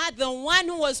 After the one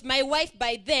who was my wife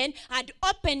by then had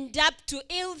opened up to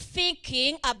ill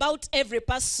thinking about every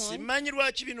person. Simanyi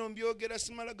lwaki bino mbyogera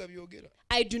simala gabyogera.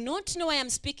 I do not know why I'm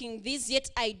speaking this, yet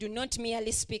I do not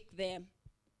merely speak them.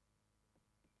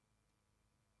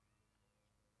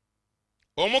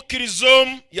 Omukkiriza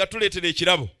omu yatuleetera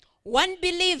ekirabo. One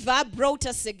believer brought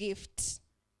us a gift.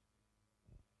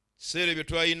 Seere bye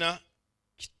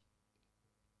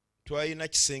twalina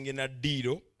kisenge na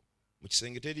ddiiro. Mu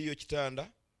kisenge teriyo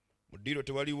kitanda, mu ddiiro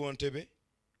tewaliwo ntebe,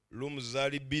 rooms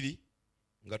zaali 2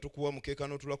 nga tukuwa mukeeka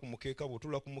n'otula ku mukeeka,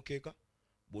 bw'otula ku mukeeka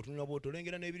bw'otunula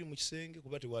bw'otolengera n'ebiri mu kisenge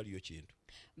kuba tewaliyo kintu.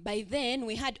 By then,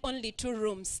 we had only 2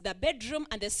 rooms, the bedroom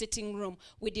and the sitting room.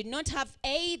 We did not have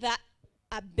either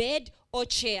a bed or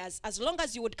chairs. As long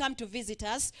as you would come to visit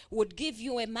us, we would give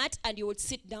you a mat and you would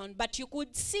sit down. But you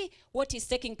could see what is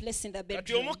taking place in the Kati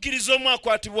bedroom. omukkiriza omu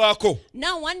akwatibwako.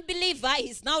 Now one believer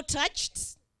is now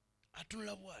touched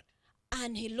Atunula bw'ati.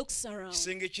 and he looks around.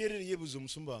 Kisenge kyerere yeebuuza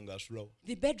omusumba wange asulawo.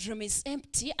 The bedroom is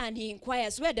empty and he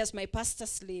inquires, where does my pastor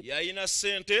sleep? Yalina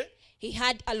ssente. He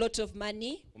had a lot of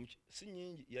money. Si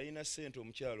nnyingi, yalina ssente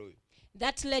omukyalo oyo.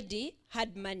 That lady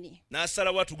had money.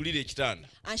 N'asalawo atugulira ekitanda.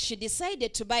 And she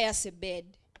decided to buy us a bed.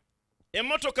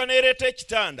 Emmotoka n'ereeta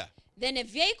ekitanda. Then a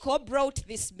vehicle brought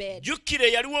this bed.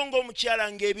 Jjukkire yaliwo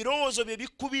ng'omukyala ng'ebirowoozo bye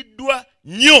bikubiddwa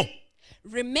nnyo.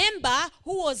 Remember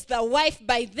who was the wife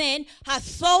by then. Her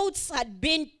thoughts had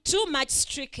been too much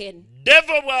stricken.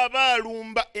 Devil bw'aba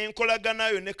alumba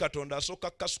enkolaganayo ne Katonda asooka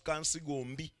kukasuka nsigo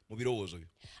mbi mu birowoozo byo.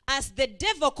 As the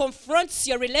devil confronts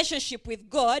your relationship with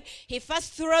God, he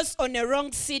first throws on a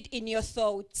wrong seed in your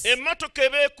thoughts. Emmotoka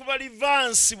eba ekuba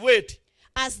livansi bw'eti.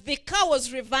 As the car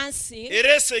was reversing,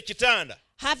 Ereese ekitanda.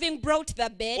 having brought the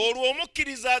bed, Olwo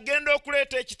omukkiriza agenda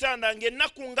okuleeta ekitanda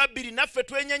ng'ennaku nga 2 naffe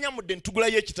twenyanyamudde ne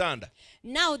tugulayo ekitanda.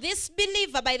 now this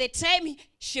believer, by the time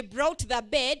she brought the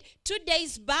bed, 2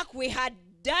 days back we had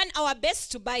done our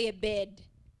best to buy a bed.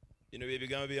 Bino bye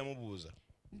bigambo bye yamubuuza.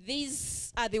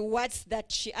 These are the words that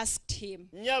she asked him.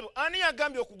 Nnyabo, ani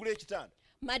yagambye okugula ekitanda?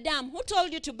 Madam, who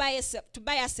told you to buy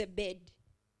us a bed?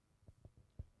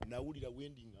 Nawulira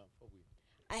wendi nga nfa bwe.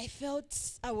 I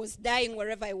felt I was dying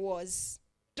wherever I was.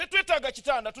 Tetwetaaga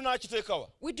kitanda tunaakiteeka wa?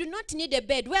 We do not need a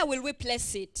bed. Where will we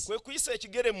place it? Kwe kuyisa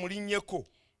ekigere mulinnyeko.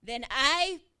 Then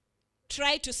I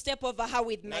tried to step over her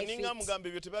with my Naninga feet. mugamba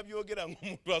ebyo tebabyogera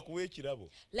ng'omuntu akuwa ekirabo.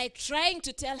 Like trying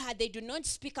to tell her they do not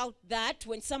speak out that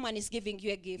when someone is giving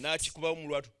you a gift. N'akikubawo mu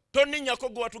lwatu. Tonninnyako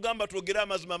gwe watugamba twogere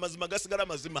amazima, amazima gasigala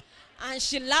mazima. And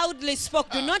she loudly spoke,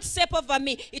 do not step over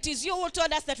me. It is you who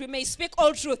told us that we may speak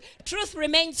all truth. Truth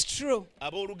remains true.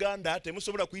 Abooluganda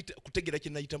temusobola kutegeera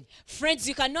kye nayitamu. Friends,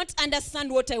 you cannot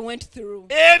understand what I went through.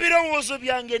 Ebirowoozo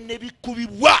byange ne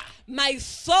bikubibwa. My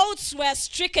thoughts were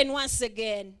stricken once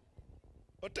again.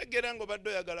 Otegeera ng'obadde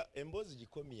oyagala emboozi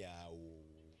gikomye awo.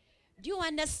 Do you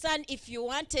understand if you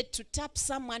wanted to tap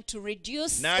someone to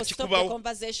reduce or N'akikubawo. stop the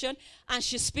conversation and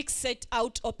she speaks it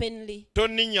out openly?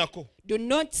 Tonninnyako. Do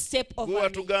not step Gwe over me.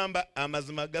 watugamba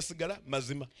amazima gasigala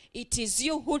mazima. It is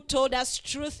you who told us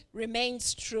truth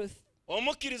remains truth.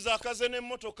 Omukkiriza akaze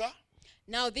n'emmotoka.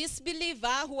 Now this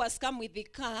believer who has come with the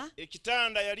car,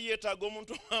 Ekitanda yali yeetaaga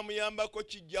omuntu amuyambako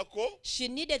kijjako. she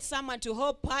needed someone to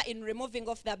help her in removing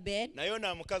off the bed. Naye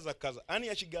n'amukazakaza. Ani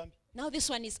yakigambye? Now this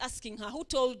one is asking her, who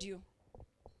told you?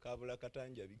 Kaabula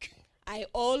katanjabike. I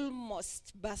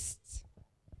almost burst.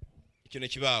 Ekyo ne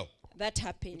kibaawo. That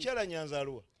happened. Mukyala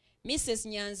Nyanzaluwa. Mrs.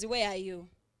 Nyanzi, where are you?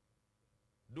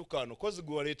 Dduka wano kozi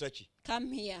gwe waleeta ki?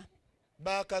 Come here.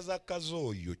 Baakazakaza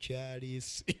oyo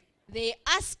kyaleese. They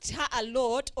asked her a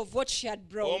lot of what she had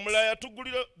brought. Omulala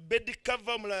yatugulira bed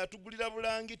cover, omulala yatugulira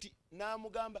bulangiti.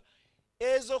 N'amugamba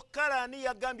ezo kkala ani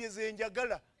yagambye ze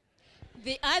njagala.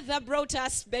 The other brought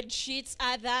us bed sheets,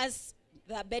 others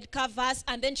the bed covers,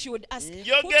 and then she would ask, who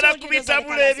Njogera told ku you those are the bitabula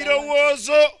colours I wanted?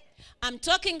 ebirowoozo. I'm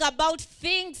talking about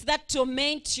things that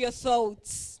torment your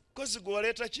thoughts. Kozi gwe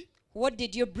waleeta ki? What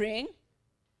did you bring?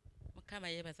 Mukama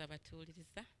yeebaza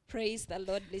abatuuliriza. Praise the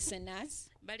Lord, listeners.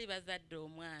 Bali bazadde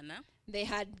omwana They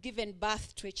had given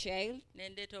birth to a child. ne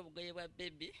ndeeta obugoye bwa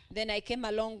baby Then I came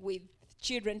along with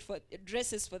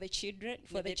dresses for the children,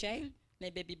 for the child, ne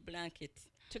baby blanket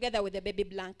together with the baby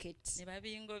blanket. ne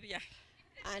babingobya.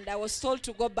 And I was told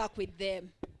to go back with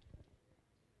them.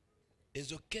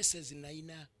 Ezo cases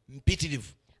nayina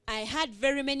mpitirivu. I had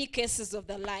very many cases of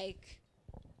the like.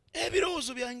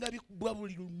 Ebirowoozo byange bikubwa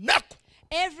buli lunaku.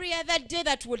 Every other day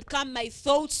that would come, my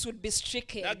thoughts would be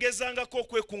stricken. Nagezangako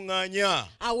okwekuŋŋaanya.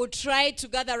 I would try to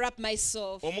gather up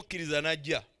myself, Omukkiriza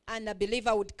n'ajja. and a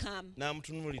believer would come.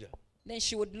 N'amutunuulira. Then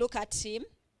she would look at him.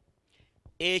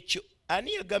 Ekyo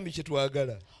ani yagambye kye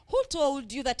twagala? Who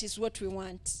told you that is what we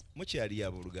want? Mukyali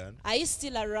abooluganda. Are you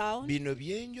still around? Bino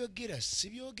bye njogera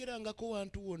sibyogerangako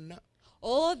wantu wonna.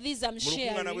 All these I'm Mu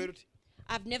lukuŋŋaana bwe sharing, luti.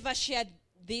 I've never shared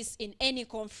this in any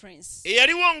conference.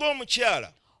 Eyaliwo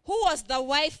ng'omukyala. Who was the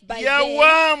wife by then,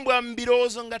 Yawambwa mu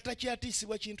birowoozo nga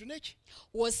takyatiisibwa kintu neki.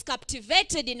 was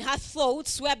captivated in her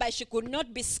thoughts whereby she could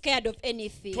not be scared of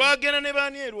anything. Twagenda ne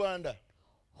baani e Rwanda.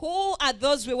 Who are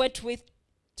those we went with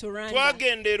to Rwanda.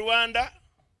 Twagenda e Rwanda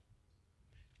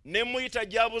ne muyita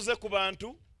jabuze ku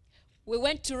bantu. We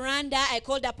went to Rwanda. I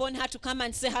called upon her to come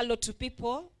and say hello to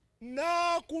people.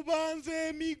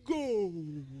 Nakubanze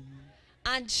emigo.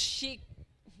 And she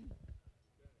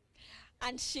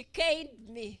caned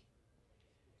me.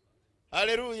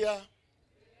 Hallelujah.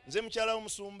 Nze mukyala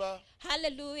w'omusumba.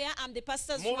 Hallelujah. I'm the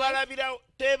pastor's wife. Mubalabira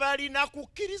tebalina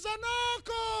kukkiriza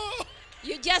naako.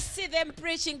 You just see them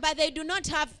preaching, but they do not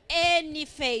have any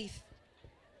faith.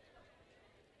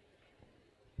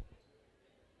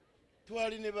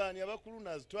 Twali ne baani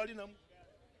abakulunazi twali namu.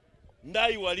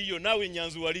 Ndayi waliyo nawe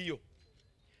Nyanzi waliyo.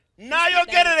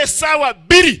 Nayogerera essaawa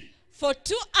 2. For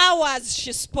 2 hours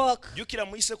she spoke. Jukira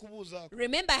muyise kubuuzaako.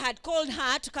 Remember, I had called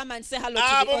her to come and say hello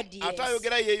to the audience.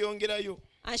 Atayogera yeeyongerayo.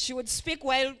 And she would speak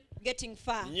while getting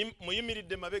far.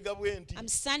 Muyimiridde mabega bwe nti. I'm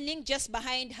standing just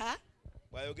behind her.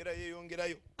 Bw'ayogera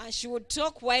yeeyongerayo. And she would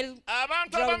talk while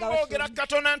Abantu drawing abamu away boogera from.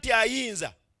 Katonda nti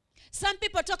ayinza. Some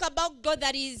people talk about God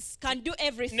that can do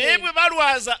everything. Naye bwe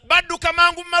balwaza badduka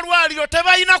mangu mu malwaliro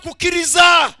tebalina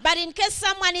kukkiriza. But in case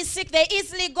someone is sick, they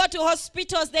easily go to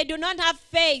hospitals. They do not have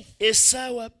faith.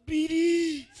 Essaawa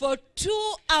 2. For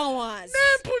 2 hours,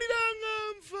 Nempulira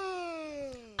nga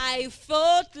nfa. I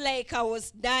felt like I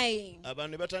was dying.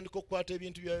 Abantu ne batandika okukwata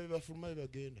ebintu byabwe bafuluma bye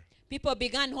bagenda. People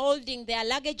began holding their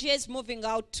luggages, moving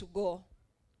out to go.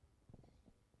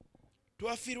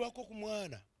 Twafiirwako ku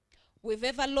mwana. We've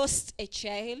ever lost a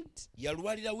child.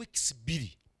 Yalwalira weeks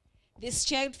 2. This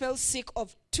child fell sick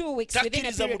of 2 weeks, within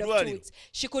a Takkiriza period of mu 2 ddwaliro. weeks.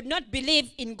 She could not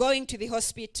believe in going to the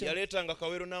hospital. Yaleetanga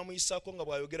Kawero n'amuyisaako nga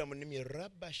bw'ayogera mu nnimi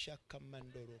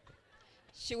rabashakamandoroka.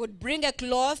 She would bring a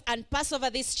cloth and pass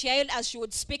over this child as she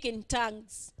would speak in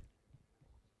tongues.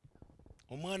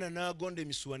 Omwana n'agonda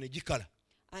emisuwa ne gikala.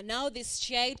 And now this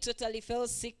child totally fell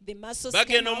sick. The muscles came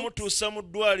Bagenda out. omutuusa mu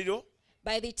ddwaliro.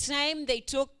 By the time they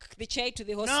took the child to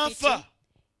the hospital, N'afa.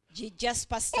 she just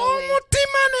passed away.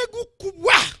 Omutima ne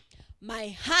gukubwa. My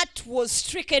heart was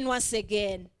stricken once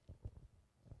again.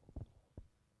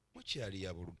 Mukyali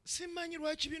ya bulungi. Simanyi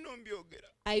lwaki bino mbyogera.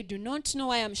 I do not know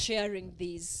why I'm sharing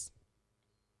these.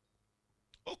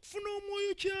 Okufuna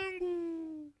omwoyo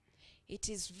kyangu. It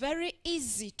is very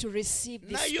easy to receive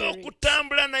the Naye Spirit.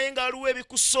 okutambula naye nga waliwo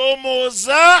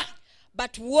ebikusoomooza.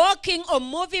 But walking or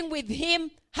moving with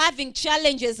Him, having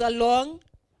challenges along,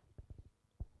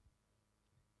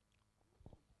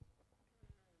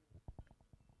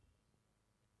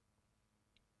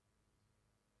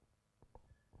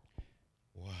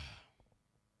 Wow.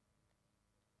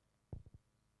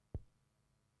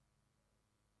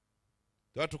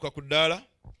 Twatuuka ku ddaala.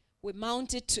 we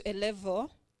mounted to a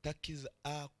level. Takkiza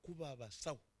akuba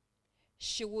abasawo.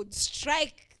 She would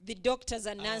strike the doctors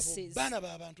and Abo nurses. baana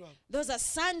b'abantu abo. Those are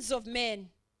sons of men.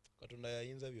 Katonda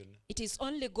yayinza byonna. It is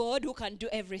only God who can do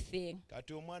everything.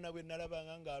 Kati omwana bwe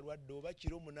nalabanga ng'alwadde oba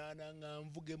kiro 8 nga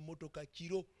nvuga emmotoka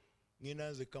kiro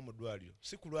ngenda nzekka mu ddwaliro.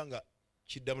 Si kulwa nga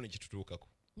kiddamu ne kitutuukako.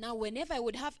 Now, whenever I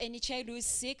would have any child who is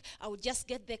sick, I would just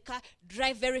get the car,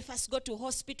 drive very fast, go to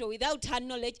hospital without her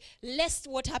knowledge, lest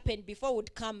what happened before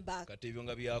would come back. Kati ebyo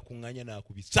nga byakuŋŋanya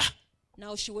n'akubisa.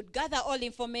 Now, she would gather all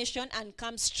information and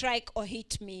come strike or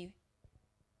hit me.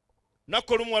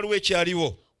 Nakko olumu waliwo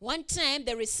ekyaliwo. One time,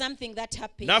 there is something that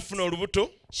happened. N'afuna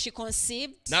olubuto, She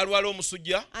conceived n'alwala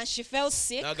omusujja, and she fell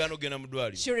sick. n'agaana okugenda mu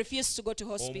ddwaliro. She refused to go to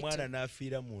hospital. Omwana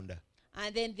n'afiira munda.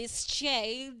 And then this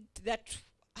child that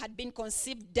had been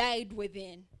conceived died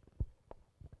within.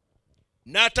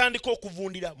 N'atandika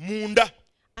okuvundira munda.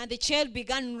 And the child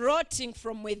began rotting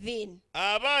from within.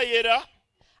 Aba ayera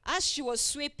As she was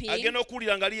sweeping, agenda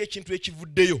okuwulira nga aliyo ekintu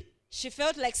ekivuddeyo. she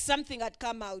felt like something had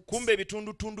come out. Kumbe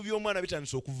ebitundutundu by'omwana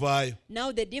bitandise okuvaayo.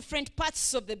 Now the different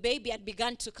parts of the baby had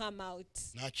begun to come out.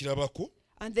 N'akirabako.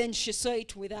 And then she saw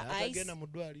it with her eyes, N'atagenda mu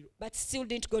ddwaliro. but still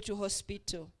didn't go to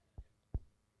hospital.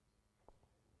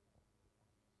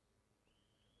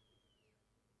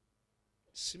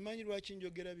 Simanyi lwaki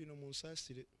njogera bino mu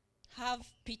nsaasire. Have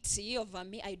pity over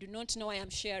me. I do not know why I'm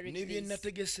sharing Ne bye this.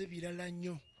 nategese birala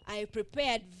nnyo. I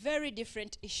prepared very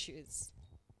different issues.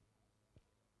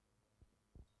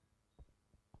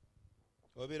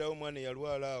 Wabeerawo omwana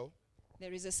eyalwala awo.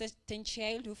 There is a certain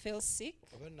child who fell sick.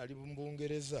 Oba nali mu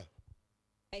Bungereza.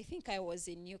 I think I was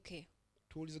in UK.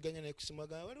 Tuwuliziganya naye ku simu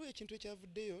agamba waliwo ekintu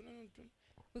ekyavuddeyo.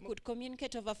 We could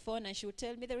communicate over phone and she would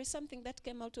tell me there is something that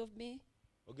came out of me.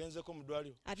 Ogenzeko mu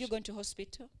ddwaliro. Have you gone to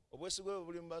hospital? Obwesigwa bwe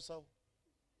buli mu basawo.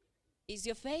 Is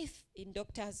your faith in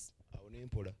doctors? Awo ne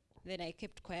mpola. Then I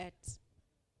kept quiet.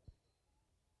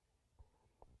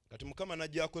 Kati Mukama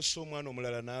n'ajjako essa omwana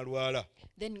omulala n'alwala.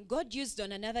 Then God used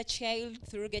on another child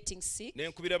through getting sick. Ne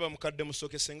nkubira bamukadde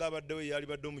Musoke senga abaddewo yali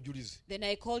badde omujulizi. Then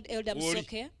I called Elder Woli.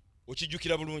 Musoke.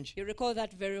 okijjukira bulungi. You recall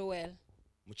that very well.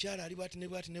 Mukyala ali bw'ati ne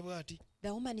bw'ati ne bw'ati.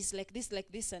 The woman is like this,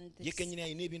 and Ye this. kennyini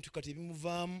alina ebintu kati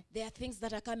ebimuvaamu. There are things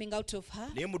that are coming out of her.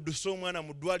 Naye mudduse omwana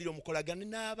mu ddwaliro mukolagane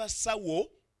n'abasawo.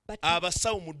 But,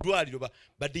 Abasawo mu ddwaliro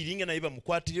badiringa naye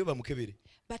bamukwatire bamukebere.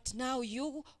 but now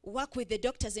you work with the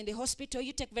doctors in the hospital.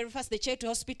 You take very fast the child to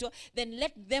hospital. Then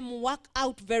let them work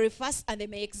out very fast, and they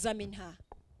may examine her.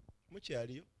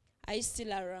 Mukyaliyo. Are you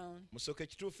still around? Musooka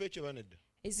ekituufu ekyo banedda.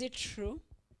 Is it true?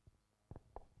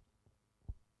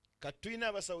 Kati tulina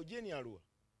abasawo Jeni aluwa.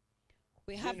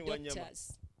 We have Jane Wanyama.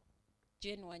 doctors.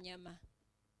 Jane Wanyama.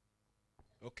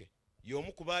 Okay.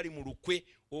 Y'omu ku baali mu lukwe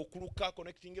okuluka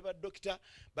connecting ba doctor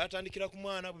batandikira ku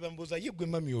mwana bwe bamubuuza ye gwe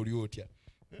mami oli otya.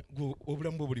 Gwe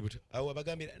obulamu bwo buli butya. Awo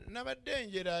abagambira nabadde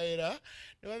njera era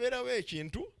ne babeerawo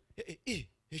ekintu.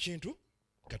 Ekintu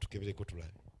katukebereko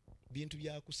tulabe. Bintu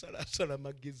bya kusalaasala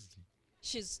magezi.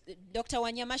 She's Dr.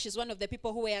 Wanyama. She's one of the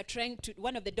people who were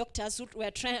one of the doctors who were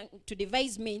trying to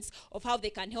devise means of how they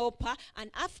can help her.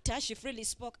 And after she freely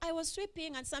spoke, I was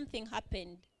sweeping and something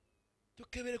happened.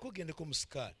 Tukebereko gendeko mu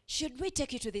scan. Should we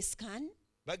take you to the scan?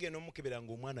 Bagenda omukebera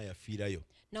ng'omwana yafiirayo.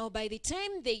 Now, by the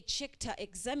time they checked her,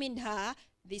 examined her,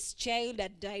 this child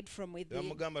had died from within.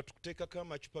 Bamugamba tukuteekako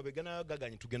amacupa be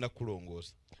ganaagaganye tugenda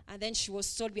kulongoosa. And then she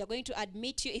was told, we are going to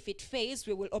admit you. If it fails,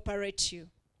 we will operate you.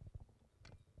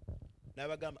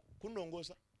 N'abagamba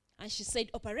kunongoosa. And she said,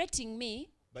 operating me,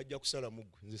 Bajja kusala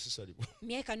muggwe nze sisalibwa.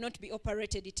 me, I cannot be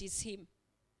operated. It is him.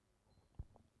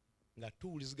 Nga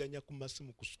tuwuliziganya ku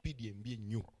masimu ku speedi embi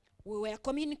ennyo. We were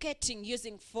communicating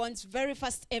using phones very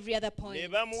fast every other Ne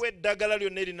point. bamuwa eddagala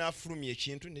lyonna erinaafulumya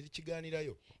ekintu ne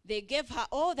likigaanirayo. They gave her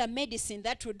all the medicine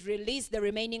that would release the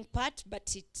remaining part,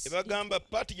 but Ne bagamba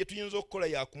paati gye tuyinza okukola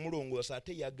ya kumulongoosa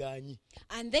ate yagaanyi.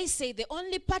 and they say the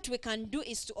only part we can do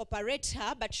is to operate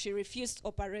her, but she refused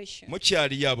operation.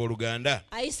 Mukyaliyo abooluganda.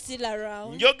 Are you still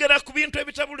around? Njogera ku bintu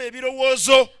ebitabula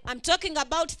ebirowoozo. I'm talking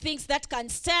about things that can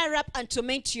stir up and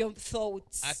torment your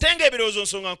thoughts. Ate ng'ebirowoozo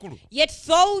nsonga nkulu. Yet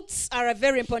thoughts are a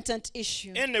very important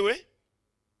issue. Anyway,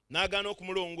 n'agaana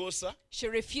okumulongoosa. She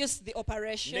refused the Ne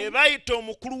operation, bayita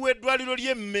omukulu w'eddwaliro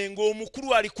ly'Emme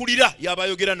ng'omukulu alikulira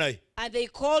y'abayogera naye. and they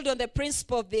called on the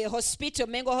principal of the hospital,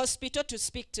 Mengo Hospital, to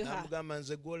speak to her. N'amugamba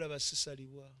nze gw'olaba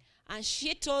sisalibwa. And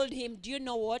she told him, do you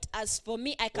know what? As for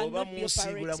me, I Oba cannot be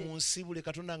munsiibula operated. munsiibule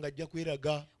Katonda ng'ajja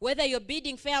kweraga. Whether you're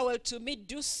bidding farewell to me,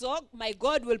 do so. My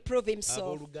God will prove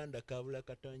himself. Abooluganda kaabula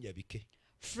katanjabike.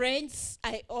 Friends,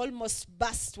 I almost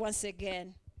burst once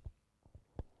again.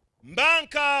 Mba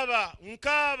nkaaba.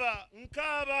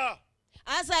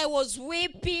 As I was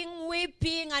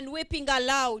weeping and weeping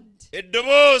aloud,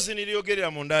 Eddoboozi ne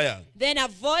lyogerera munda yange. then a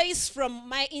voice from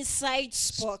my inside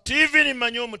spoke. Stephen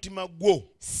mmanyi omutima gwo.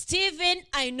 Stephen,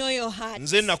 I know your heart.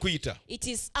 Nze nakuyita. It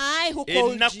is I who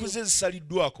called Ennaku you. ze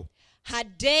zisaliddwako. Her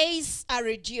days are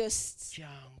reduced.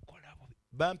 Kyankola bubi.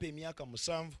 Bampa emyaka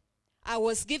 7 I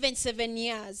was given 7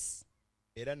 years,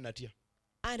 era natya.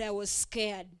 and I was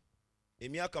scared.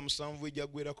 Emyaka 7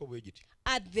 ejjaggwerako bwe giti.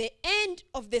 At the end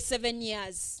of the 7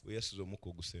 years, Bwe yasiza omukka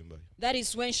ogusembayo. that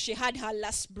is when she had her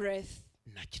last breath.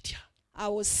 Nakitya. I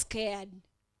was scared.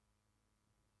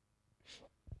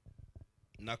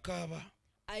 Nakaaba.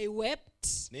 I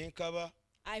wept. Ne nkaba.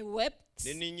 I wept.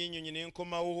 Ne ninnya ennyonyi ne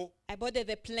nkomawo. I boarded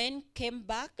the plane, came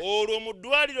back. Olwo mu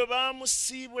ddwaliro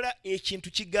baamusiibula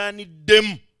ekintu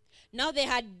kigaaniddemu. Now they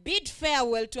had bid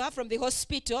farewell to her from the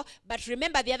hospital, but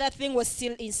remember the other thing was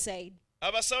still inside.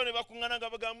 Abasawo ne bakuŋŋaana nga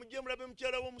bagamba mujje mulabe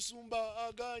mukyala w'omusumba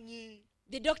agaanyi.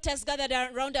 The doctors gathered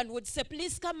around and would say,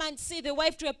 please come and see the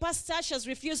wife to a pastor. She has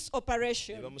refused Ne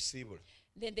operation. bamusiibula.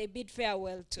 Then they bid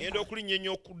farewell to Ngenda her.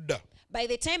 okulinnyenya okudda. By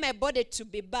the time I boarded to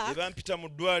be Ne back, bampita mu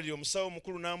ddwaliro omusawo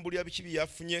omukulu n'ambulira biki bye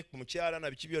yafunye ku mukyala na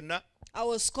biki byonna. I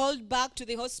was called back to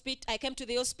the hospital. I came to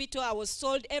the hospital. I was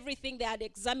told everything they had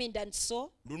examined and saw.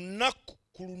 Lunaku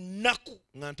ku lunaku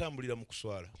nga ntambulira mu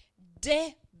kuswala.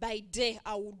 Day by day,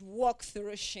 I would walk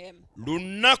through shame.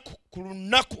 Lunaku ku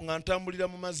lunaku nga ntambulira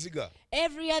mu maziga.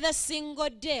 Every other single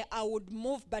day, I would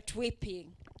move but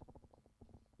weeping.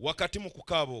 Wakati mu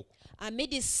kukaaba okwo.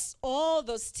 Amidst all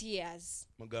those tears.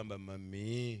 Mugamba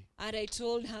mami. And I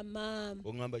told her, Mom,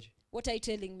 Oŋŋamba ki? what are you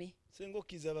telling me? Singa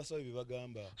okkiriza abasawo bye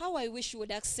bagamba. How I wish you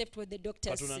would accept what the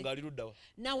doctors Katonda say. ng'ali ludda wa?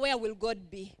 Now where will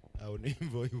God be? Awo ne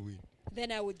nvayo.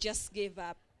 Then I would just give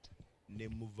up. Ne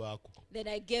muvaako. Then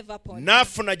I gave up on her.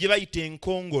 N'afuna gye bayita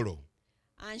enkongolo.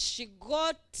 And she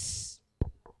got...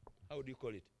 How do you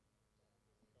call it?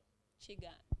 She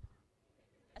got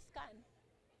a scan.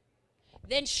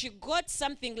 Then she got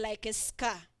something like a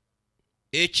scar,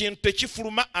 Ekintu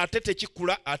tekifuluma ate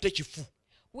tekikula ate kifu.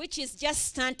 which is just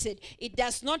stunted. It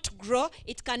does not grow.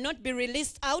 It cannot be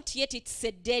released out, yet it's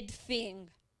a dead thing.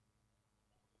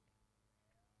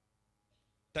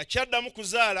 takyaddamu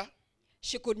kuzaala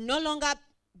She could no longer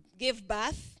give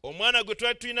birth. omwana gwe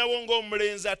twali tulinawo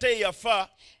ng'omulenzi ate yafa.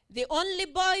 The only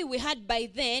boy we had by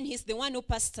then, he's the one who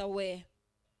passed away.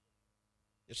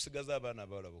 Yatusigaza abaana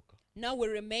abawala bokka. Now we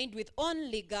remained with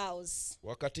only girls.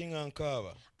 Wakati nga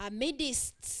nkaaba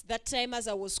Amidst that time as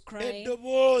I was crying,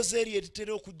 eddoboozi eryo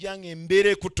eritera okujja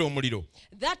ng'embeera ekutta omuliro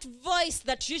that voice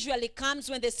that usually comes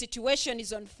when the situation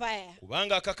is on fire,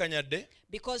 kubanga akakanyadde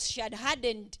because she had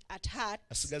hardened at heart.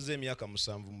 asigaza emyaka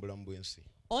 7 mu bulamu bw'ensi.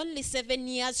 Only 7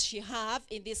 years she have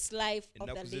in this life of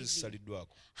the Ennaku ze living.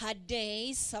 zisaliddwako. Her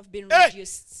days have been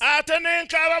reduced. Ate ne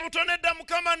nkaaba buto nedda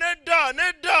Mukama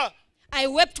nedda. I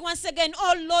wept once again,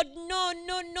 oh Lord,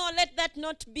 no, let that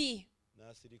not be.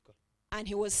 N'asirika. And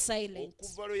he was silent.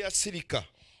 Okuva lwe yasirika.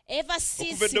 Ever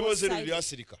since Okuva he was eddoboozi eryo silent,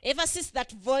 lyasirika. ever since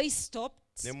that voice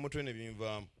stopped, Ne mu mutwe ne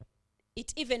binvaamu.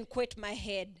 it even quit my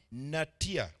head.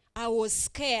 Natya. I was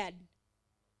scared.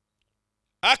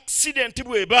 Accident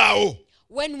bw'ebaawo.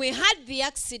 When we had the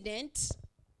accident,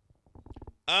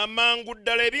 Amangu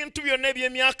ddala ebintu byonna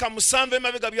eby'emyaka 7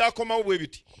 emabega byakomawo bwe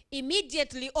biti.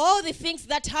 immediately all the things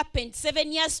that happened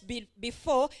 7 years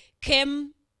before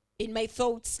came in my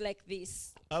thoughts like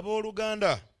this.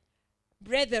 Abooluganda.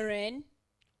 Brethren,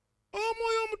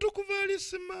 Omwoyo omutukuvu ali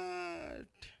smart.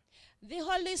 the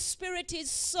Holy Spirit is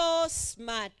so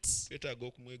smart. Twetaaga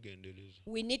okumwegendereza.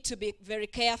 We need to be very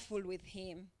careful with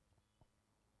him.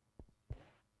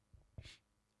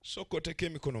 Sooka oteeka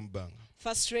emikono mu bbanga.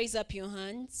 First, raise up your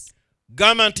hands.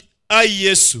 Gamba nti ayi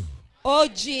Yesu. Oh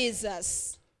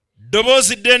Jesus.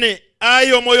 Ddoboozi ddene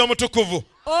ayi omwoyo omutukuvu.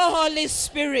 Oh Holy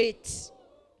Spirit.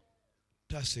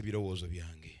 Taasa ebirowoozo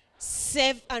byange.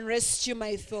 Save and rescue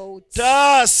my thoughts.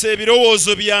 Taasa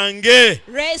ebirowoozo byange.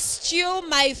 Rescue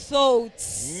my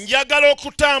thoughts. Njagala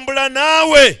okutambula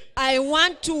naawe. I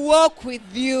want to walk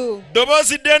with you.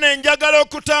 Ddoboozi ddene njagala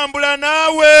okutambula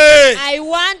naawe. I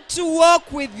want to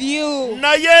walk with you.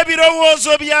 Naye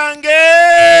ebirowoozo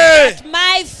byange.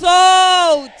 My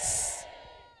thoughts.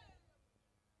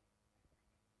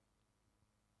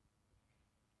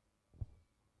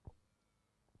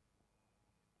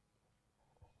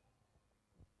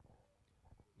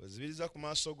 Ozibiriza ku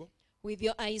maaso go. With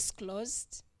your eyes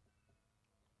closed.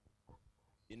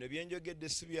 Bino bye njogedde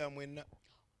si bya mwenna.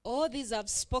 All these I've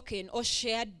spoken or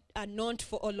shared are not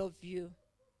for all of you.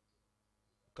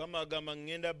 Kama agamba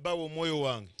ngenda bbawo omwoyo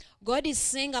wange. God is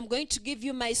saying, I'm going to give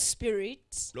you my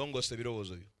spirit. Longoosa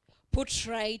ebirowoozo byo. Put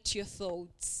right your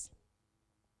thoughts.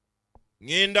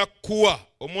 Ngenda kuwa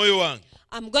omwoyo wange.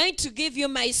 I'm going to give you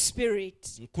my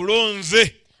spirit.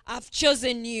 Nkulonze. I've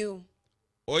chosen you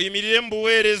Oyimirire mu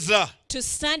buweereza. to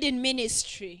stand in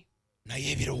ministry.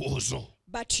 Naye ebirowoozo.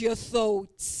 But your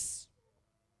thoughts.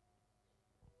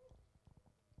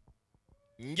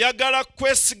 Njagala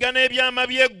kwesigana ebyama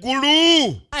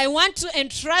by'eggulu. I want to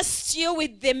entrust you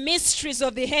with the mysteries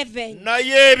of the heaven.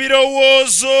 Naye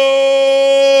ebirowoozo.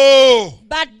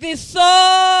 But the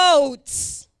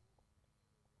thoughts.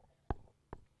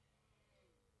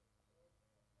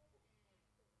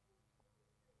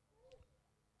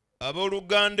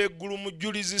 Abooluganda eggulu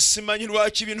mujulizi simanyi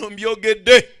lwaki bino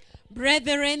mbyogedde.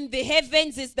 Brethren, the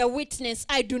heavens is the witness.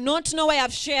 I do not know why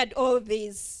I've shared all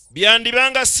this.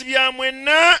 Byandibanga si bya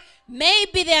mwenna.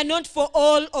 Maybe they are not for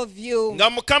all of you. Nga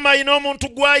Mukama alina omuntu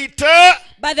gw'ayita.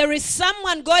 But there is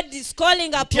someone God is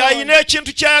calling Nti upon. alina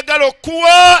ekintu ky'ayagala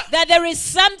okuwa. That there is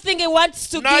something He wants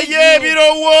to give Naye you.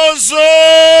 ebirowoozo.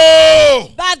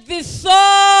 But the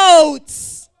thoughts.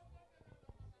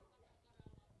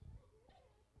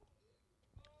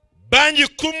 Bangi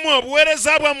ku mmwe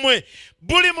obuweereza bwammwe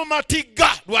buli mu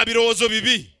matigga lwa birowoozo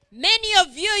bibi. Many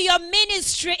of you, your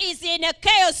ministry is in a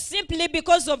chaos simply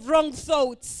because of wrong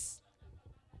thoughts.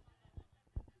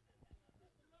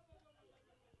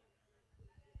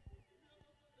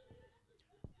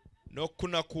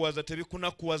 N'okunakuwaza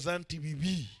tebikunakuwaza nti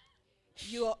bibi.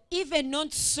 You are even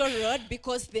not sorrowed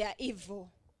because they are evil.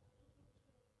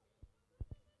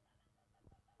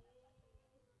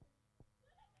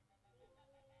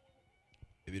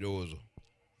 Ebirowoozo.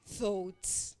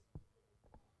 Thoughts.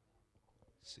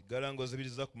 Sigala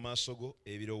ng'ozibiriza ku maaso go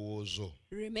ebirowoozo.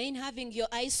 Remain having your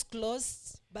eyes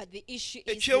closed, but the issue is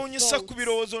the Ekyewuunyisa ku thoughts.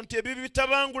 birowoozo nti ebibi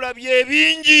bitabangula bye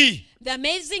bingi. The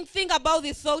amazing thing about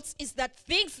the thoughts is that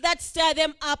things that stir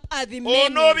them up are the many.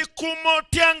 Onoobikuuma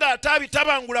otya ng'ate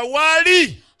abitabangula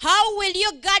waali? How will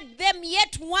you guard them,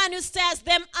 yet one who stirs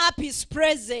them up is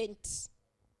present?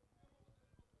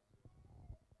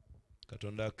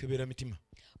 Katonda akebera mitima.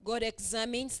 God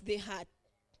examines the heart.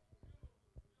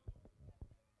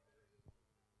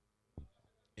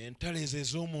 Entalo ezo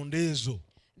ez'omunda ezo.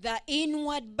 The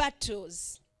inward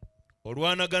battles.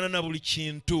 olwanagana na buli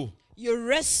kintu. You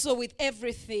wrestle with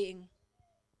everything.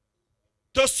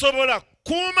 Tosobola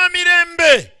kuuma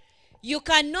mirembe You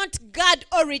cannot guard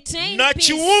or retain na peace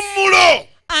kiwummulo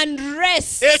and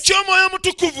rest eky'omwoyo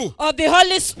mutukuvu of the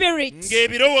Holy Spirit,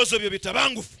 ng'ebirowoozo byo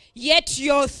bitabangufu. yet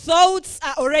your thoughts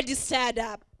are already stirred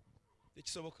up.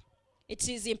 Tekisoboka. It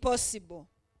is impossible.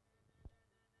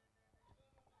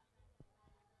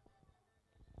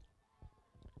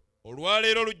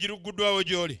 Olwaleero oluggi lugguddwawo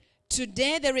gy'oli.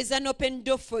 Today there is an open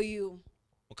door for you.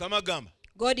 Mukama agamba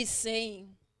God is saying,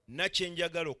 nakye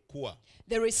njagala okukuwa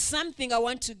there is something I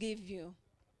want to give you.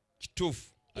 kituufu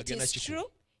It agenda is kikuwa.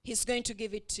 true. He's going to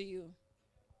give it to you.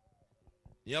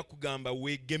 Naye akugamba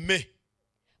weegeme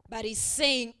But he's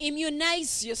saying,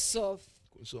 immunize yourself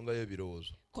ku nsonga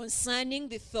y'ebirowoozo. concerning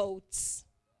the thoughts.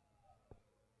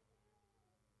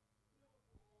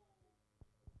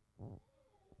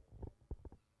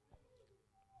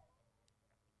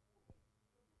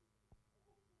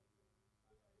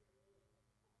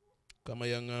 Kama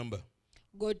yaŋŋamba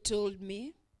God told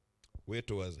me,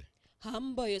 weetowaze,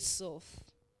 humble yourself.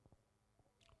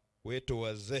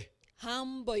 weetowaze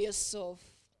Humble yourself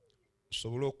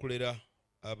osobole okulera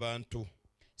abantu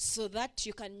so that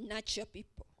you can nurture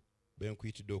people. be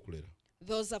nkuyitidde okulera.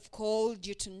 Those have called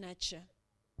you to nurture.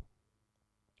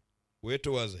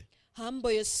 Weetowaze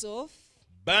Humble yourself.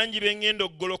 bangi be ŋŋenda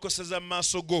okugolokoseza mu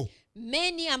maaso go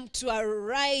Many am to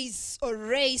arise or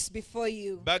raise before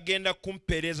you. bagenda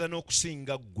kumpeereza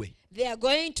n'okusinga ggwe. They are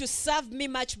going to serve me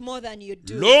much more than you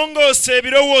do. Longoosa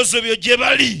ebirowoozo byo gye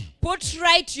bali Put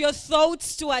right your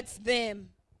thoughts towards them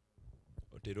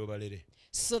otere obalere.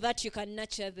 so that you can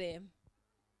nurture them.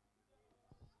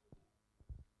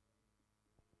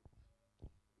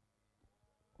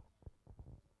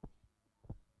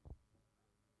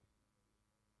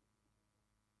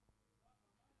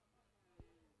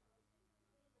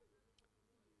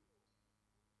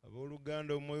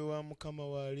 Abooluganda omwoyo wa Mukama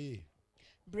waali.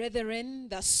 Brethren,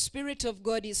 the Spirit of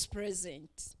God is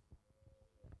present.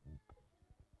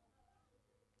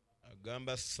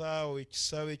 Agamba ssaawo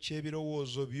ekisaawe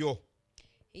ky'ebirowoozo byo.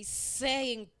 He's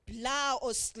saying, plow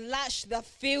or slash the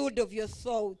field of your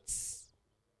thoughts.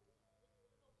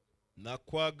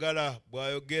 Nakwagala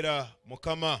bw'ayogera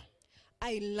Mukama.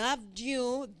 I loved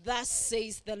you, thus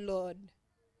says the Lord.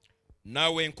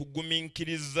 Naawe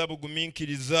nkugumiikiriza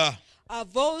bugumiikiriza.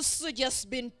 I've also just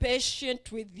been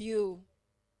patient with you.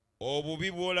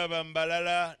 Obubi bw'olaba mu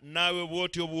balala naawe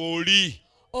bw'otyo bw'oli.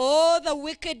 All the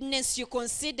wickedness you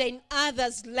consider in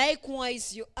others,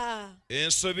 likewise you are.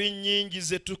 Ensobi nnyingi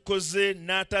ze tukoze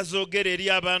n'atazoogera eri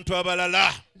abantu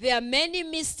abalala. There are many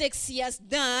mistakes he has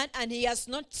done and he has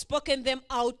not spoken them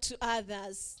out to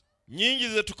others. Nnyingi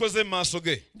ze tukoze mu maaso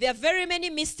ge There are very many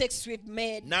mistakes we've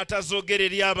made n'atazoogera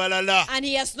eri abalala. and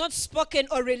he has not spoken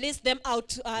or released them out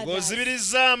to others.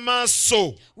 Ng'ozibiriza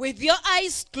amaaso With your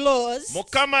eyes closed,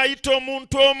 Mukama ayita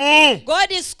omuntu omu.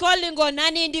 God is calling on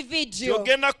an individual.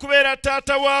 Ogenda kubeera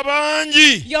taata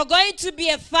w'abangi. You're going to be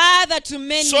a father to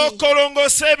many. Sooka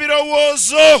olongoose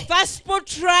ebirowoozo. First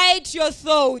put right your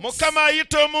thoughts. Mukama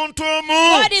ayita omuntu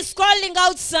omu. God is calling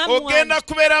out someone. Ogenda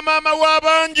kubeera maama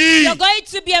w'abangi. You're going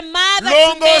to be a mother to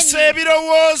Longoosa many.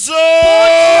 ebirowoozo.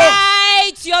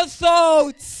 Right your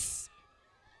thoughts.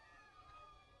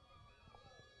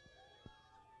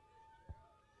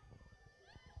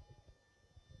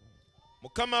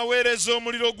 Mukama aweereza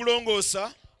omuliro ogulongoosa.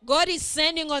 God is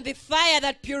sending on the fire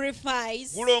that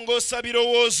purifies. Gulongoosa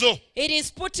birowoozo. It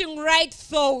is putting right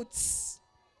thoughts.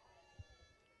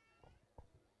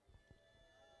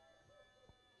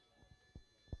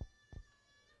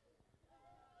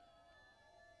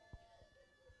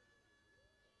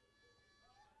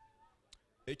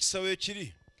 Ekisawo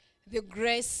ekiri. The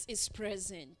grace is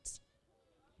present.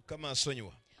 Mukama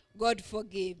asonyiwa. God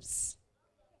forgives.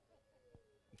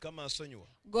 Mukama asonyiwa.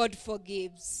 God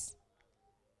forgives.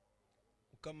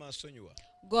 Mukama asonyiwa.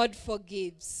 God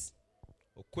forgives.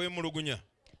 Okwemulugunya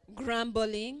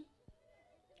Grumbling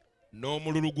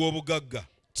n'omululu gw'obugagga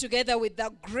together with the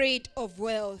greed of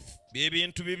wealth bye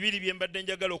bintu bibiri bye mbadde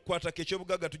njagala okukwatako.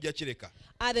 Eky'obugagga tujja kireka.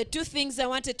 are the two things I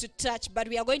wanted to touch, but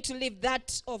we are going to leave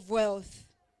that of wealth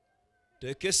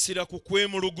Teeka essira ku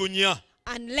kwemulugunya.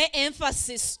 and lay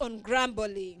emphasis on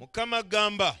grumbling. Mukama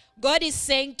agamba God is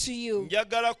saying to you,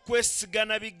 njagala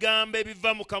kwesigana bigambo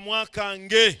ebiva mu kamwa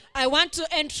kange. I want to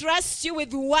entrust you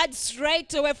with words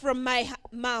right away from my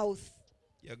mouth.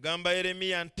 Yagamba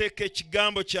Yeremiya, nteeka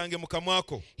ekigambo kyange mu kamwa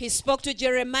ko. He spoke to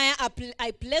Jeremiah,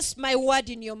 I placed my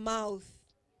word in your mouth.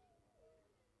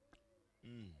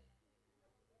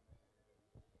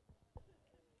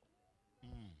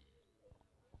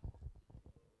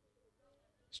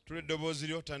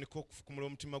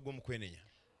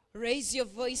 Raise your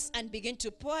voice and begin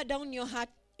to pour down your heart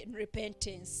in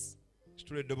repentance.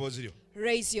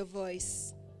 Raise your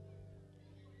voice.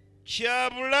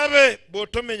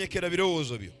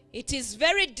 It is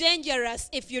very dangerous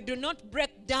if you do not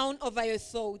break down over your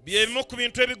thoughts. They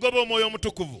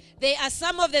are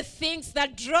some of the things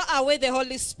that draw away the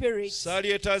Holy Spirit.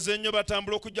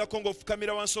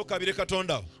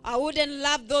 I wouldn't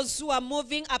love those who are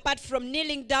moving apart from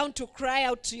kneeling down to cry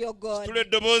out to your God.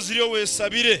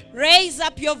 Raise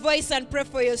up your voice and pray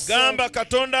for yourself.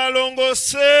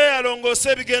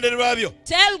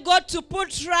 Tell God to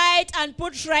put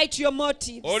right your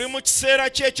motives.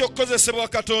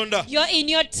 You're in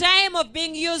your time of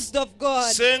being used of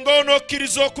God. In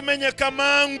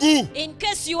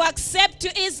case you accept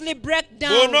to easily break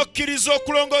down,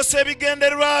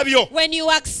 when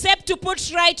you accept to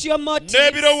put right your motives,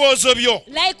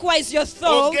 likewise your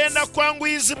thoughts,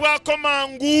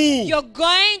 you're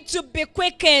going to be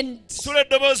quickened.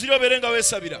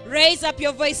 Raise up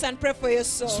your voice and pray for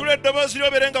yourself.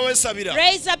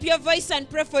 Raise up your voice and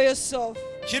pray for yourself.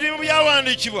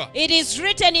 It is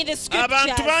written in the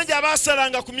scriptures.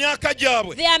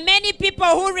 There are many people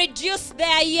who reduce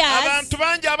their years.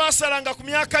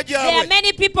 There are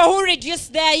many people who reduce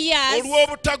their years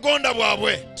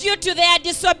due to their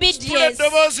disobedience.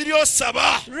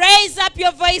 Raise up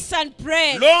your voice and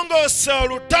pray.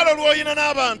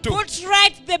 Put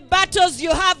right the battles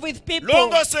you have with people.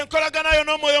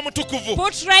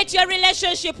 Put right your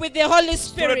relationship with the Holy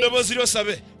Spirit.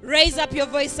 Raise up your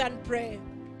voice and pray.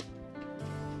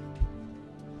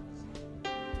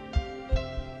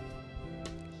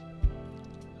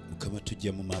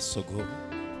 Tujja mu maaso go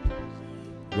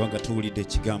kubanga tuwulidde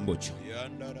ekigambo kyo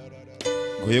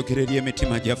ng'oyogera eri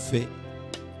emitima gyaffe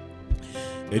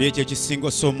eri ekyo ekisinga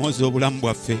osoomooza obulamu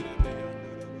bwaffe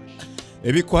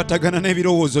ebikwatagana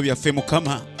n'ebirowoozo byaffe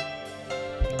Mukama.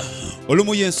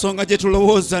 Olumu y'ensonga gye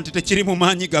tulowooza nti tekiri mu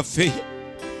maanyi gaffe,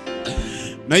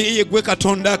 naye ye gwe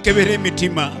Katonda akebera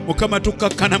emitima. Mukama,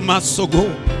 tukakkana maaso go,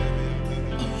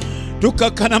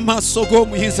 tukakkana maaso go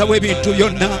muyinza w'ebintu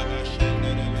byonna.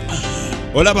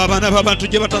 Olaba abaana b'abantu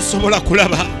gye batasobola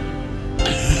kulaba,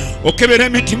 okebera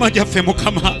emitima gyaffe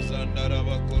Mukama.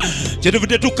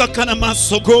 Kyetuvudde tukakkana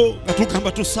maaso go nga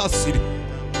tugamba tusaasire.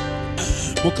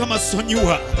 Mukama,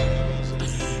 sonyiwa,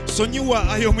 sonyiwa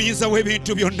ayo omuyinza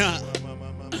w'ebintu byonna.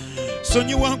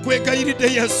 Sonyiwa,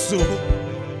 nkwegayiridde Yesu.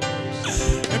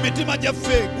 Emitima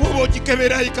gyaffe gwoba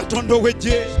ogikebera ayi Katonda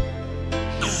ow'eggye.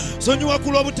 Sonyiwa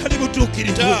ku lw'obutali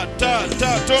butuukirivu.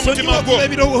 Sonyiwa ku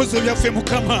lw'ebirowoozo byaffe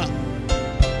Mukama.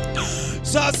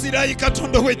 Saasira ayi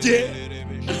Katonda ow'eggye.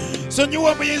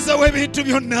 Sonyiwa omuyinza w'ebintu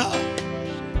byonna.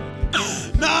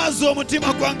 Naaza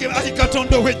omutima gwange ayi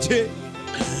Katonda ow'eggye.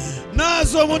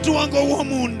 Naaza omuntu wange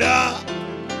ow'omunda.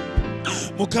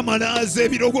 Mukama, naaza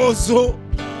ebirowoozo.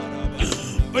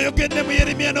 Oyogedde mu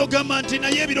Yeremiya n'ogamba nti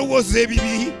naye ebirowoozo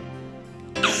ebibi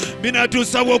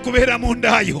binatuusawo okubeera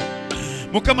mundayo.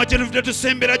 Mukama, kyetuvudde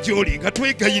tusembera gy'oli nga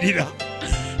twegayirira,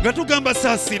 nga tugamba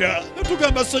saasira, nga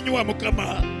tugamba sonyiwa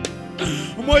Mukama.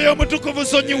 Omwoyo omutukuvu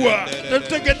sonyiwa,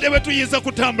 tetutegedde bwe tuyinza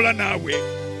kutambula naawe.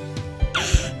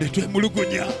 Ne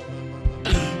twemulugunya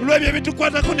olw'ebyo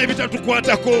ebitukwatako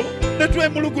n'ebitatukwatako, ne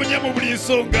twemulugunya mu buli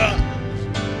nsonga.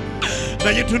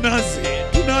 Naye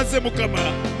tunaaze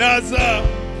Mukama, naaza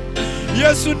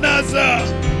Yesu, naaza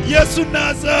Yesu,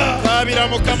 naaza kabira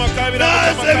Mukama, kabira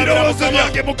naaza ebirowoozo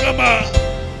byange Mukama.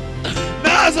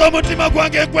 Naaza omutima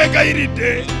gwange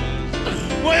nkwegayiridde.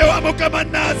 Mwoyo wa Mukama,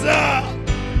 naaza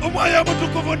omwoyo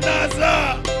omutukuvu,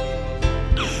 naaza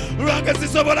lwange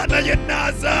sisobola, naye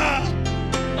naaza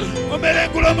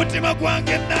omerengula omutima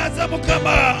gwange, naaza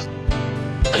Mukama.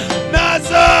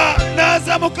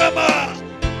 Naaza Mukama,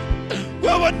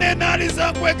 gwe wonna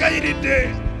enaaliza nkwegayiridde.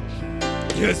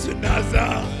 Yesu,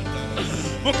 naaza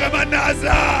Mukama,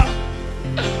 naaza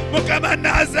Mukama,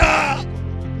 naaza.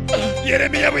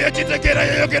 Yeremiya bwe yakitegeera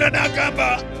yayogera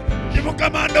n'agamba nti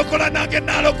Mukama, ndokola nange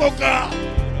naalokoka.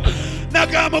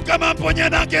 Nagamba Mukama, mponya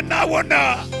nange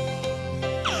naawona.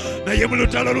 Naye mu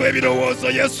lutalo lw'ebirowoozo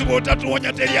Yesu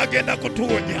bw'otatuwonya teri agenda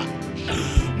kutuwonya.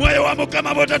 Mwoyo wa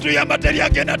Mukama bw'otatuyamba teri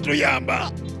agenda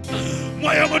tuyamba.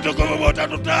 Mwoyo omutukuvu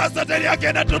bw'otatutaasa teri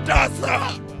agenda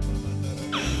tutaasa.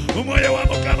 Omwoyo wa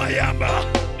Mukama yamba,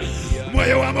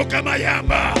 omwoyo wa Mukama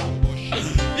yamba.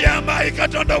 Yamba ayi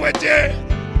Katonda ow'eggye,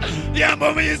 yamba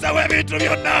omuyinza w'ebintu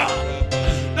byonna.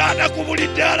 Taata ku buli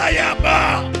ddaala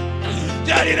yamba.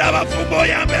 Jalira abafumbo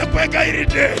oyambe,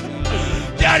 nkwegayiridde.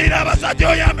 Jalira abasajja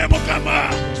oyambe Mukama.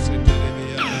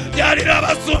 Jalira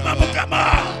abasuuma Mukama.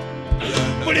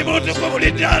 Buli muntu ku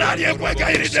buli ddaala ali,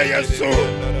 nkwegayiridde Yesu.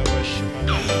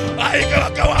 ayi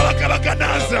kabaka wabakabaka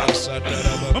naza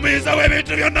omuyiza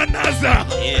w'ebintu byonna naza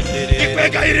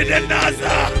nikwegayirira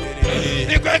naza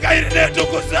nikwegayirira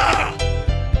tukuza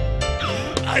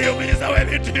ayi omuyiza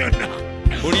w'ebintu byonna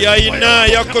buli ayina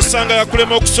yakosanga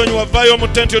yakulema okusonyiwa vaayo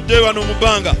omutenti odde wano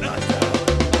mubanga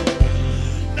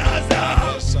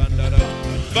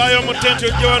vaayo omutenti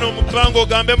ojje wano mubanga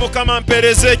ogambe mukama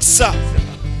mpeereza ekisa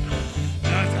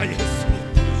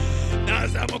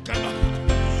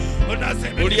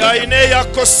buli ayina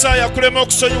eyakosa yakulema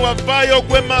okusonyiwa vaayo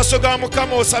ogwe maaso ga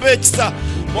mukama osabe ekisa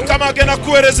mukama agenda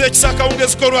kuweereza ekisa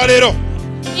akawungezi k'olwaleero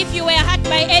If you were hurt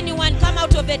by anyone, come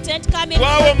out of the tent, come in.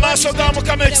 waawo maaso ga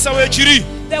mukama ekisa weekiri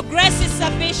The grace is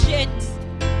sufficient.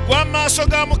 wa maaso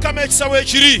ga mukama ekisa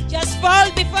weekiri Just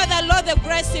fall before the Lord, the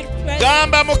grace is present.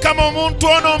 gamba mukama omuntu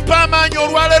ono mpa amaanyi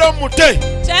olwaleero mute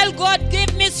Tell God,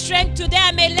 give me strength today,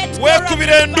 I may let go of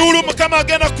weekubira this enduulu battle. mukama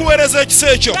agenda kuweereza ekisa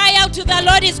ekyo Cry out to the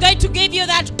Lord, He's going to give you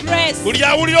that grace. buli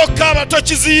awulira okukaaba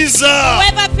tokiziyiza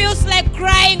Whoever feels like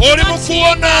crying, do oli not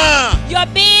mukuwona heal.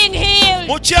 You're being healed.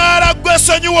 mukyala gwe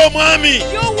sonyiwa omwami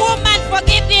You woman,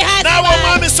 forgive the naawe husband.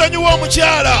 omwami sonyiwa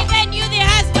omukyala Even you, the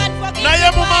husband, forgive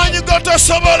naye the mu maanyi wife. go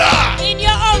tosobola In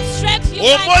your own strength, you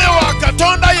omwoyo wa cannot.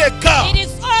 katonda yekka It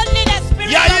is only the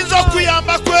Spirit yayinza of God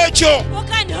okuyamba ku ekyo who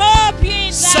can help you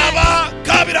in that. saba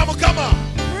kaabira mukama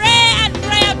Pray and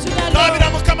cry out to the kaabira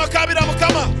Lord. mukama kaabira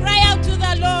mukama Cry out to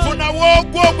the Lord. funawo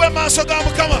ogwo ogwe maaso ga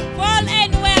mukama Fall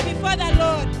anywhere before the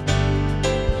Lord.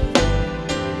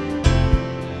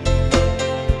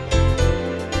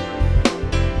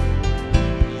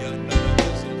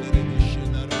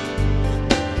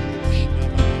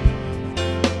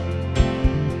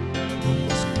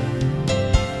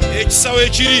 ekisawo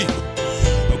ekiri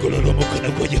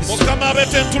mukama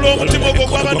abetentula omutima ogwo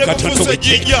gwabadde gufuuse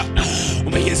ejjinja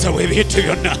omuyiza w'ebintu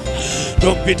byonna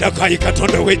tompitako ayi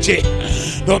katonda w'eggye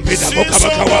tompitako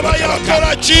kabaka w'abakabaka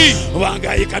yakola ki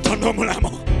obanga ayi katonda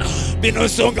omulamu bino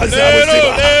nsonga leero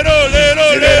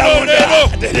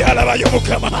teri alabayo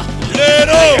mukama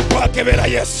kwakebera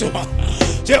yesu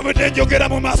kyevudde njogera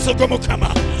mu maaso g'omukama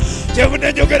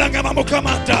kyevudde njogera ngama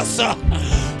mukama ntaasa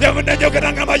kyevudde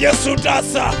njogera ngama yesu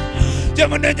ntaasa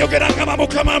kyevudde njogera ngama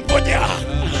mukama mponya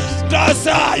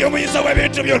ntaasa y'omuyinza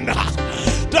w'ebintu byonna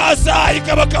ntaasa yi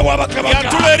kabaka w'abakabaka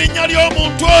yatula erinnya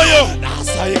ly'omuntu oyo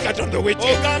ntaasa yi katonda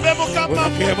w'eggye ogambe mukama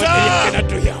muta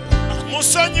muta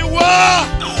musonyiwa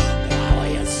awa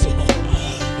yesu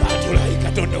lwatula yi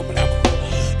katonda omulamu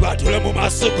lwatula mu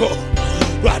maaso go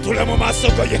lwatula mu maaso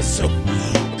go yesu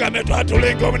mugambe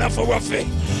twatulenga obunafu bwaffe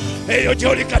eyo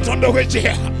gy'oli katonda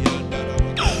ow'eggye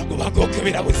kubanga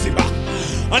okebera buziba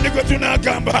ani gwe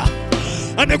tunaagamba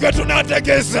ani gwe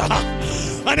tunaategeeza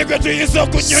ani gwe tuyinza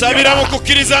sabira mu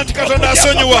kukkiriza nti katonda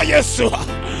asonyiwa yesu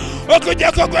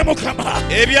okujjako gwe mukama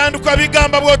ebyanduka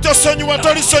bigamba bw'otosonyiwa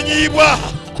tolisonyiyibwa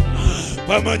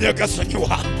bamanyi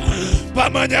agasonyiwa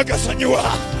bamanyi agasonyiwa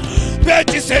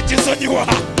beekisa ekisonyiwa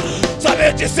saba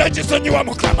ekisa ekisonyiwa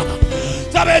mukama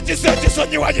saba ekisa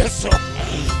ekisonyiwa yesu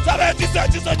saba ekisa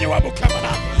ekisonyiwa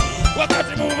mukama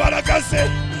wakati mu bubalagaze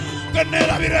nga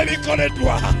neerabira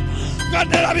ebikoleddwa nga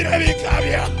neerabira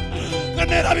ebikaabya nga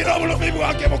neerabira obulumi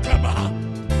bwange mukama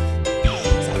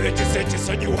saba ekisa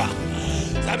ekisonyiwa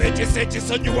saba ekisa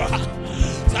ekisonyiwa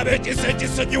saba ekisa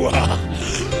ekisonyiwa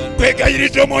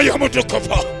kwegayiridde omwoyo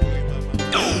omutukuvu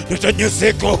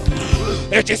tutonyeseeko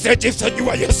ekisa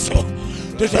ekisonyiwa yesu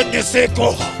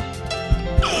tutonyeseeko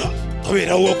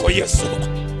obeerawooko yesu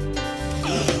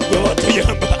gweba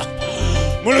otuyamba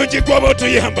mulungi gwaba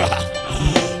otuyamba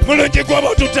mulungi gwaba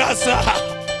otutaasa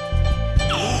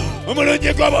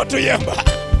omulungi gwaba otuyamba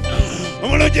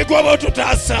omulungi gwaba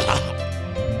otutaasa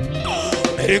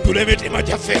omerengula emitima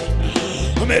gyaffe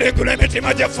omerengula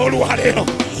emitima gyaffe olwaleero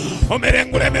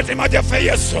omerengula emitima gyaffe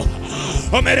yesu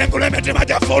omerengula emitima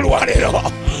gyaffe olwaleero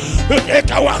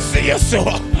tuteeka wansi yesu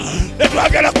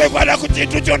tetwagala kwekwata ku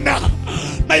kintu kyonna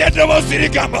naye eddoboozi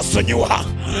ligamba sonyiwa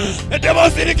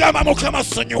eddoboozi ligamba mukama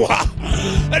sonyiwa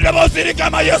eddoboozi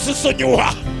ligamba yesu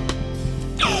sonyiwa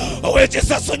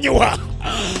ow'ekisa sonyiwa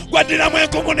gwaddiramu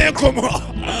enkumu n'enkumu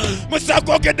musa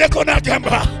kwogeddeko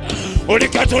n'agamba oli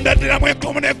katonda addiramu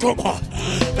enkumu n'enkumu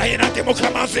naye nange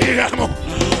mukama nziriramu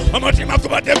omutima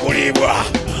gubadde guliibwa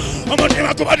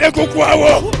omutima gubadde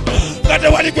gugwawo nga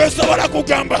tewali gwesobola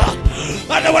kugamba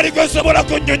nga tewali gwesobola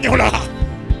kunnyonnyola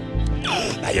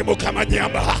naye mukama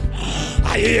nyamba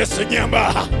aye yesu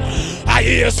nyamba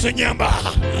aye yesu nyamba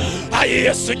aye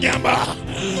yesu nyamba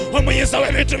omuyinza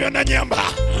w'ebintu byonna nyamba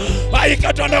ayi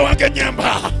katonda wange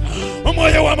nyamba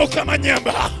omwoyo wa mukama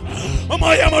nyamba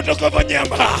omwoyo omutukuvu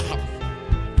nyamba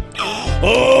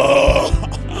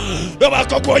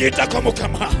lobako gwoyitako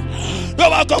mukama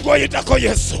lobako gweyitako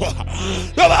Yesu,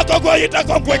 lobako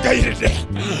gweyitako nkwegayiride,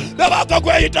 lobako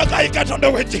gweyitako Ayi Katonda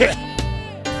w'eggye.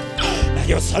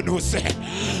 Naye osanuse,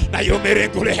 naye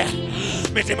omerengule,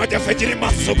 mitima gyaffe giri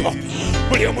maaso go,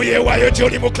 buli omu yeewaayo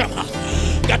gy'oli Mukama,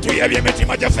 nga tuyebye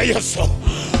emitima gyaffe Yesu.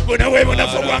 Buno bwe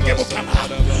bunafu bwange Mukama,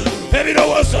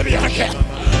 ebirowoozo byange,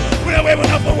 buno bwe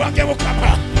bunafu bwange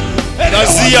Mukama.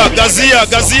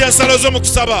 Gaziya ensalo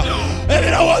z'omukusaba,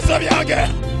 ebirowoozo byange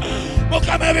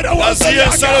Mukama, ebirowoozo byange,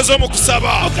 ensalo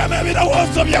z'omukusaba Mukama,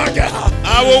 ebirowoozo byange,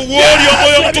 awo w'oli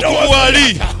Omwoyo Omutukuvu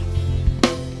wali.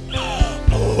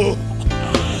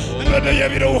 Ndowooza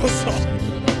ebirowoozo,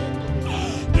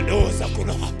 ndowooza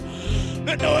kuno,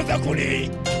 ndowooza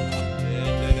kuli.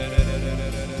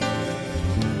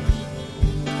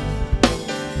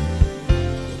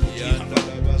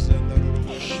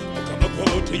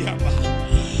 Tuyamba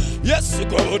Yesu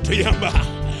gwoba otuyamba,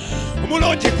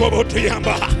 omulungi gwoba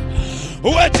otuyamba,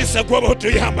 uwekisa gwoba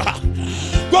otuyamba,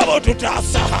 gwoba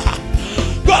otutaasa,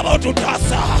 gwoba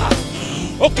otutaasa,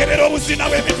 okebera obuzina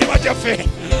bw'emitima gyaffe,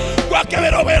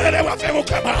 gwakebera obwerere bwaffe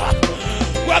Mukama,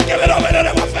 gwakebera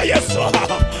obwerere bwaffe Yesu,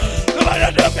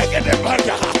 nobalira okwegedde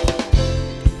ebbanga.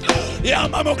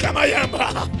 Yamba Mukama,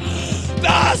 yamba,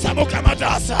 taasa Mukama,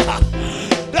 taasa,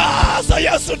 taasa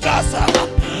Yesu, taasa.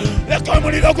 Leka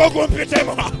omuliro gwo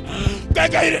gumpitemu,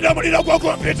 kwegayirira omuliro gwo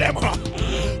gumpitemu,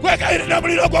 kwegayirira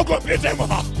omuliro gwo gumpitemu,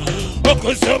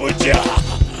 okuzza obujja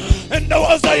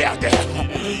endowooza yange,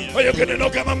 oyogedde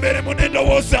n'ogamba mbeeremu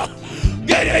n'endowooza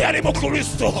ng'eri eyali mu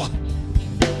Kristo.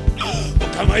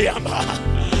 Mukama yamba,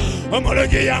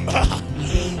 omulungi yamba,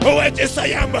 ow'ekisa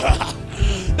yamba,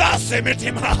 taasa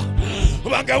emitima,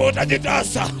 kubanga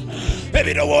bw'otagitaasa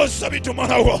ebirowoozo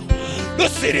bitumalawo,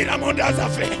 tusirira mu nda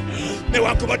zaffe.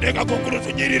 Newankubadde nga kungulu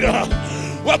tunyirira,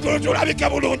 waggulu tulabika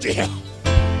bulungi,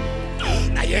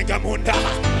 naye nga munda,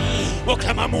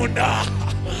 Mukama munda,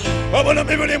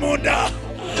 obulumi buli munda,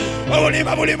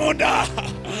 obulimba buli munda,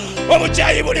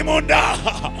 obukyayi buli munda,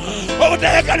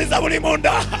 obutayagaliza buli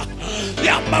munda.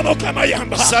 Yamba Mukama,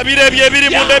 yamba, sabira ebyo ebiri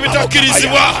munda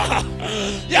ebitakkirizibwa.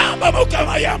 Yamba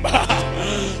Mukama, yamba,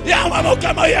 yamba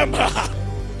Mukama, yamba.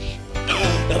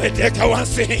 Naweteeka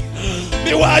wansi,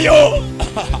 miwaayo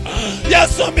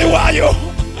Yesu, miwaayo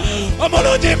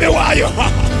omulungi, miwaayo,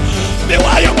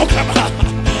 miwaayo Mukama,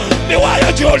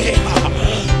 miwaayo gy'oli,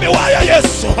 miwaayo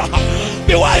Yesu,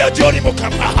 miwaayo gy'oli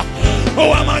Mukama,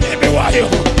 ow'amaanyi, miwaayo,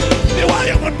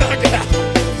 miwaayo munnange.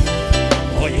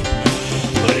 Oye,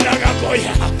 oliranga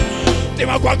ngoya,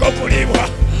 omutima gwange okuliibwa,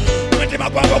 omutima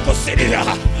gwange okusirira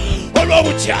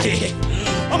olw'obukyayi,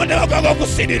 omutima gwange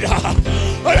okusirira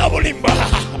olw'obulimba.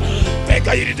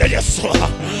 Kwegayirira Yesu,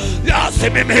 taasa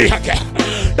emmeeme yange,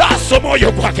 taasa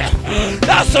omwoyo gwange,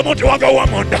 taasa omuntu wange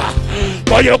ow'omunda,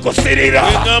 mwoyo okusirira,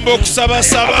 engamba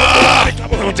okusabasaba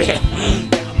bulungi.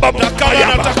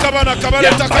 Takabana kabale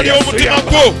takali omutima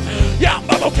gwo.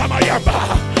 Yamba Mukama, yamba,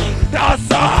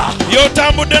 taasa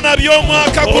by'otambudde nabyo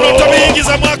omwaka guno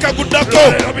tobiyingiza mwaka guddako.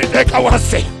 Biteeka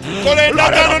wansi, kola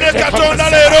endagaano ne Katonda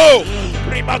leero.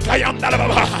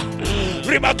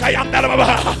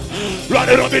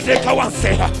 Lwaleero mbiteeka wansi,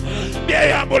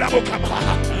 byeyambula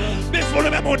Mukama,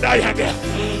 bifulume munda yange,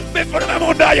 bifulume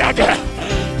munda yange.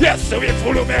 Yesu,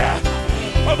 bifulume,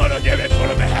 omulungi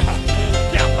bifulume,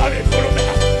 yamba bifulume.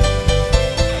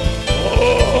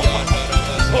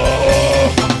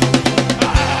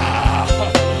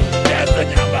 Yesu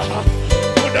nyamba,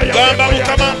 gamba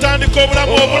Mukama ntandika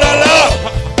obulamu obulala,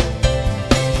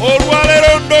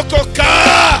 olwaleero ndokoka.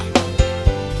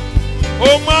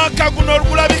 Omwaka guno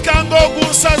gulabika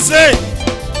ng'ogunsaze,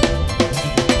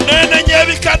 nenenya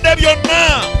ebikadde byonna.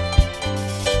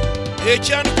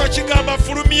 Ekyandiiko kigamba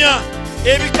fulumya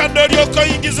ebikadde olyoka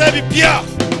oyingiza ebipya.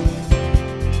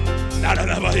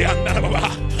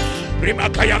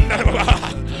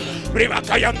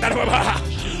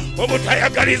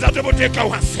 Obutayagaliza tubuteeka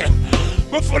wansi,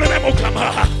 bufulume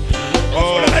Mukama,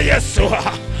 bufulume Yesu,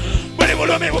 buli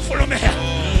bulumi bufulume,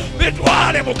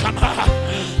 bitwale Mukama,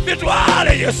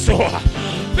 bitwale Yesu,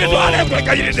 bitwale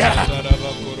kwegayirira.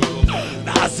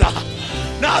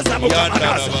 Naza Mukama,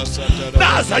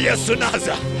 naza Yesu,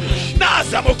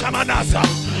 naza Mukama, naza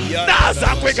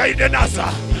kwegayirira,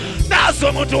 naza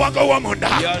omuntu wange ow'omunda,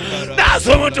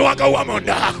 naza omuntu wange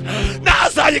ow'omunda,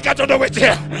 naza Ayi Katonda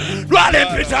w'eggye, lwala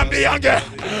empitambi yange,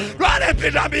 lwala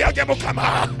empitambi yange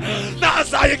Mukama,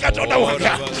 naza Ayi Katonda wange,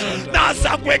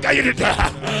 naza nkwegayirira,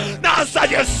 naza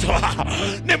Yesu,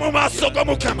 ne mu maaso go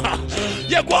Mukama,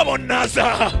 ye gw'oba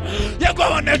onnaza, ye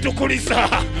gw'oba onneetukuliza,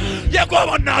 ye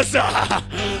gw'oba onnaza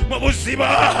mu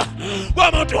buziba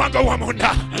bw'omuntu wange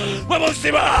ow'omunda, mu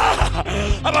buziba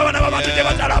abaana b'abantu gye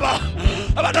batalaba,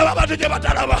 abaana b'abantu gye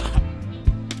batalaba.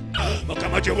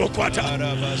 Mukama gyoba okwata.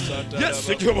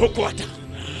 Yesu gyoba okwata.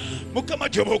 Mukama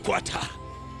gyoba okwata.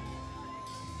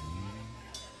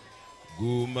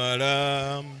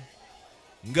 Gumala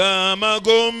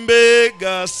ng'amagombe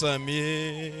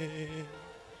gasamye.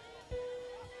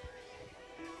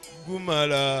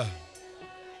 Gumala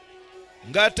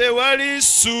nga tewali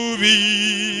ssuubi.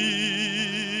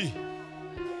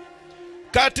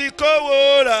 Kati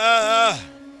kowola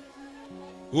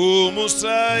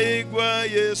omusaayi gwa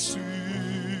Yesu.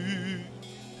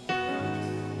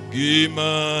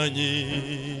 Gimanyi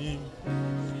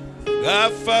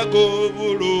gafa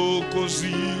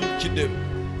g'obulokozi. Kidemu.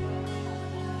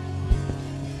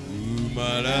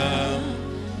 Gumala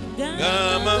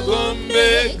ng'amagombe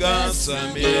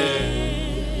gasamye.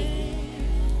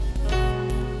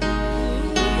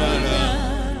 Gumala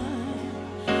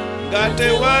nga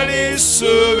tewali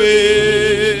ssuubi.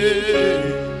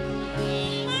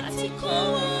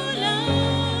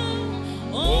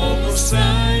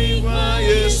 Omusaayi gwa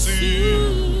Yesu.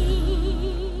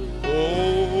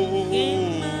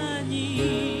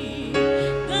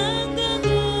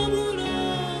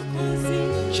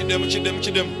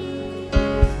 Kidemu.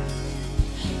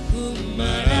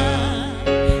 Gumala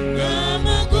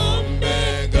ng'amagombe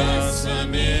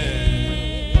gasamye.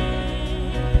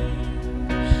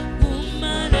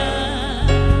 Gumala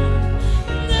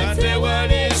nga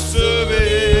tewali ssuubi.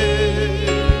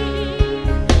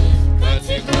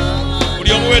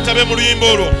 Buli omu weetabe mu luyimba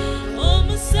olwo.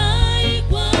 Omusaayi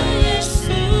gwa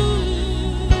Yesu.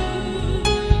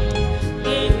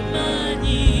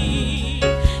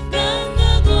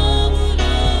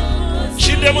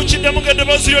 Kiddemu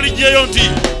ng'eddoboozi lyo lijjeyo nti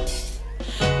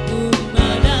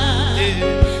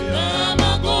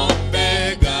ng'amagombe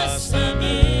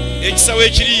gasamye. Ekisawo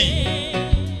ekiri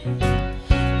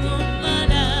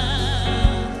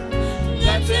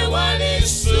nga tewali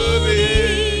ssuubi.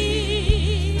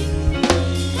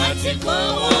 Kati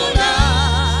kowola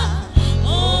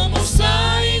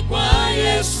omusaayi gwa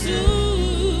Yesu.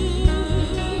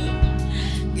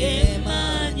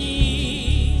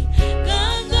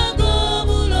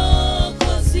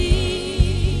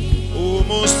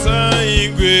 Omusaayi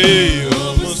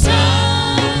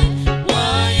gwa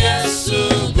Yesu.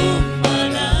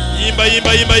 Gumala.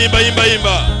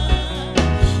 Yimba.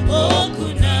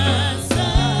 Okunaza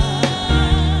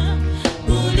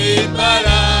buli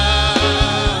bbala.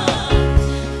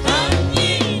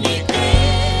 Kanyinyike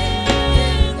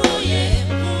engoye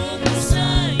mu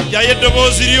musaayi. Yaye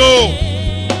eddoboozi lyo.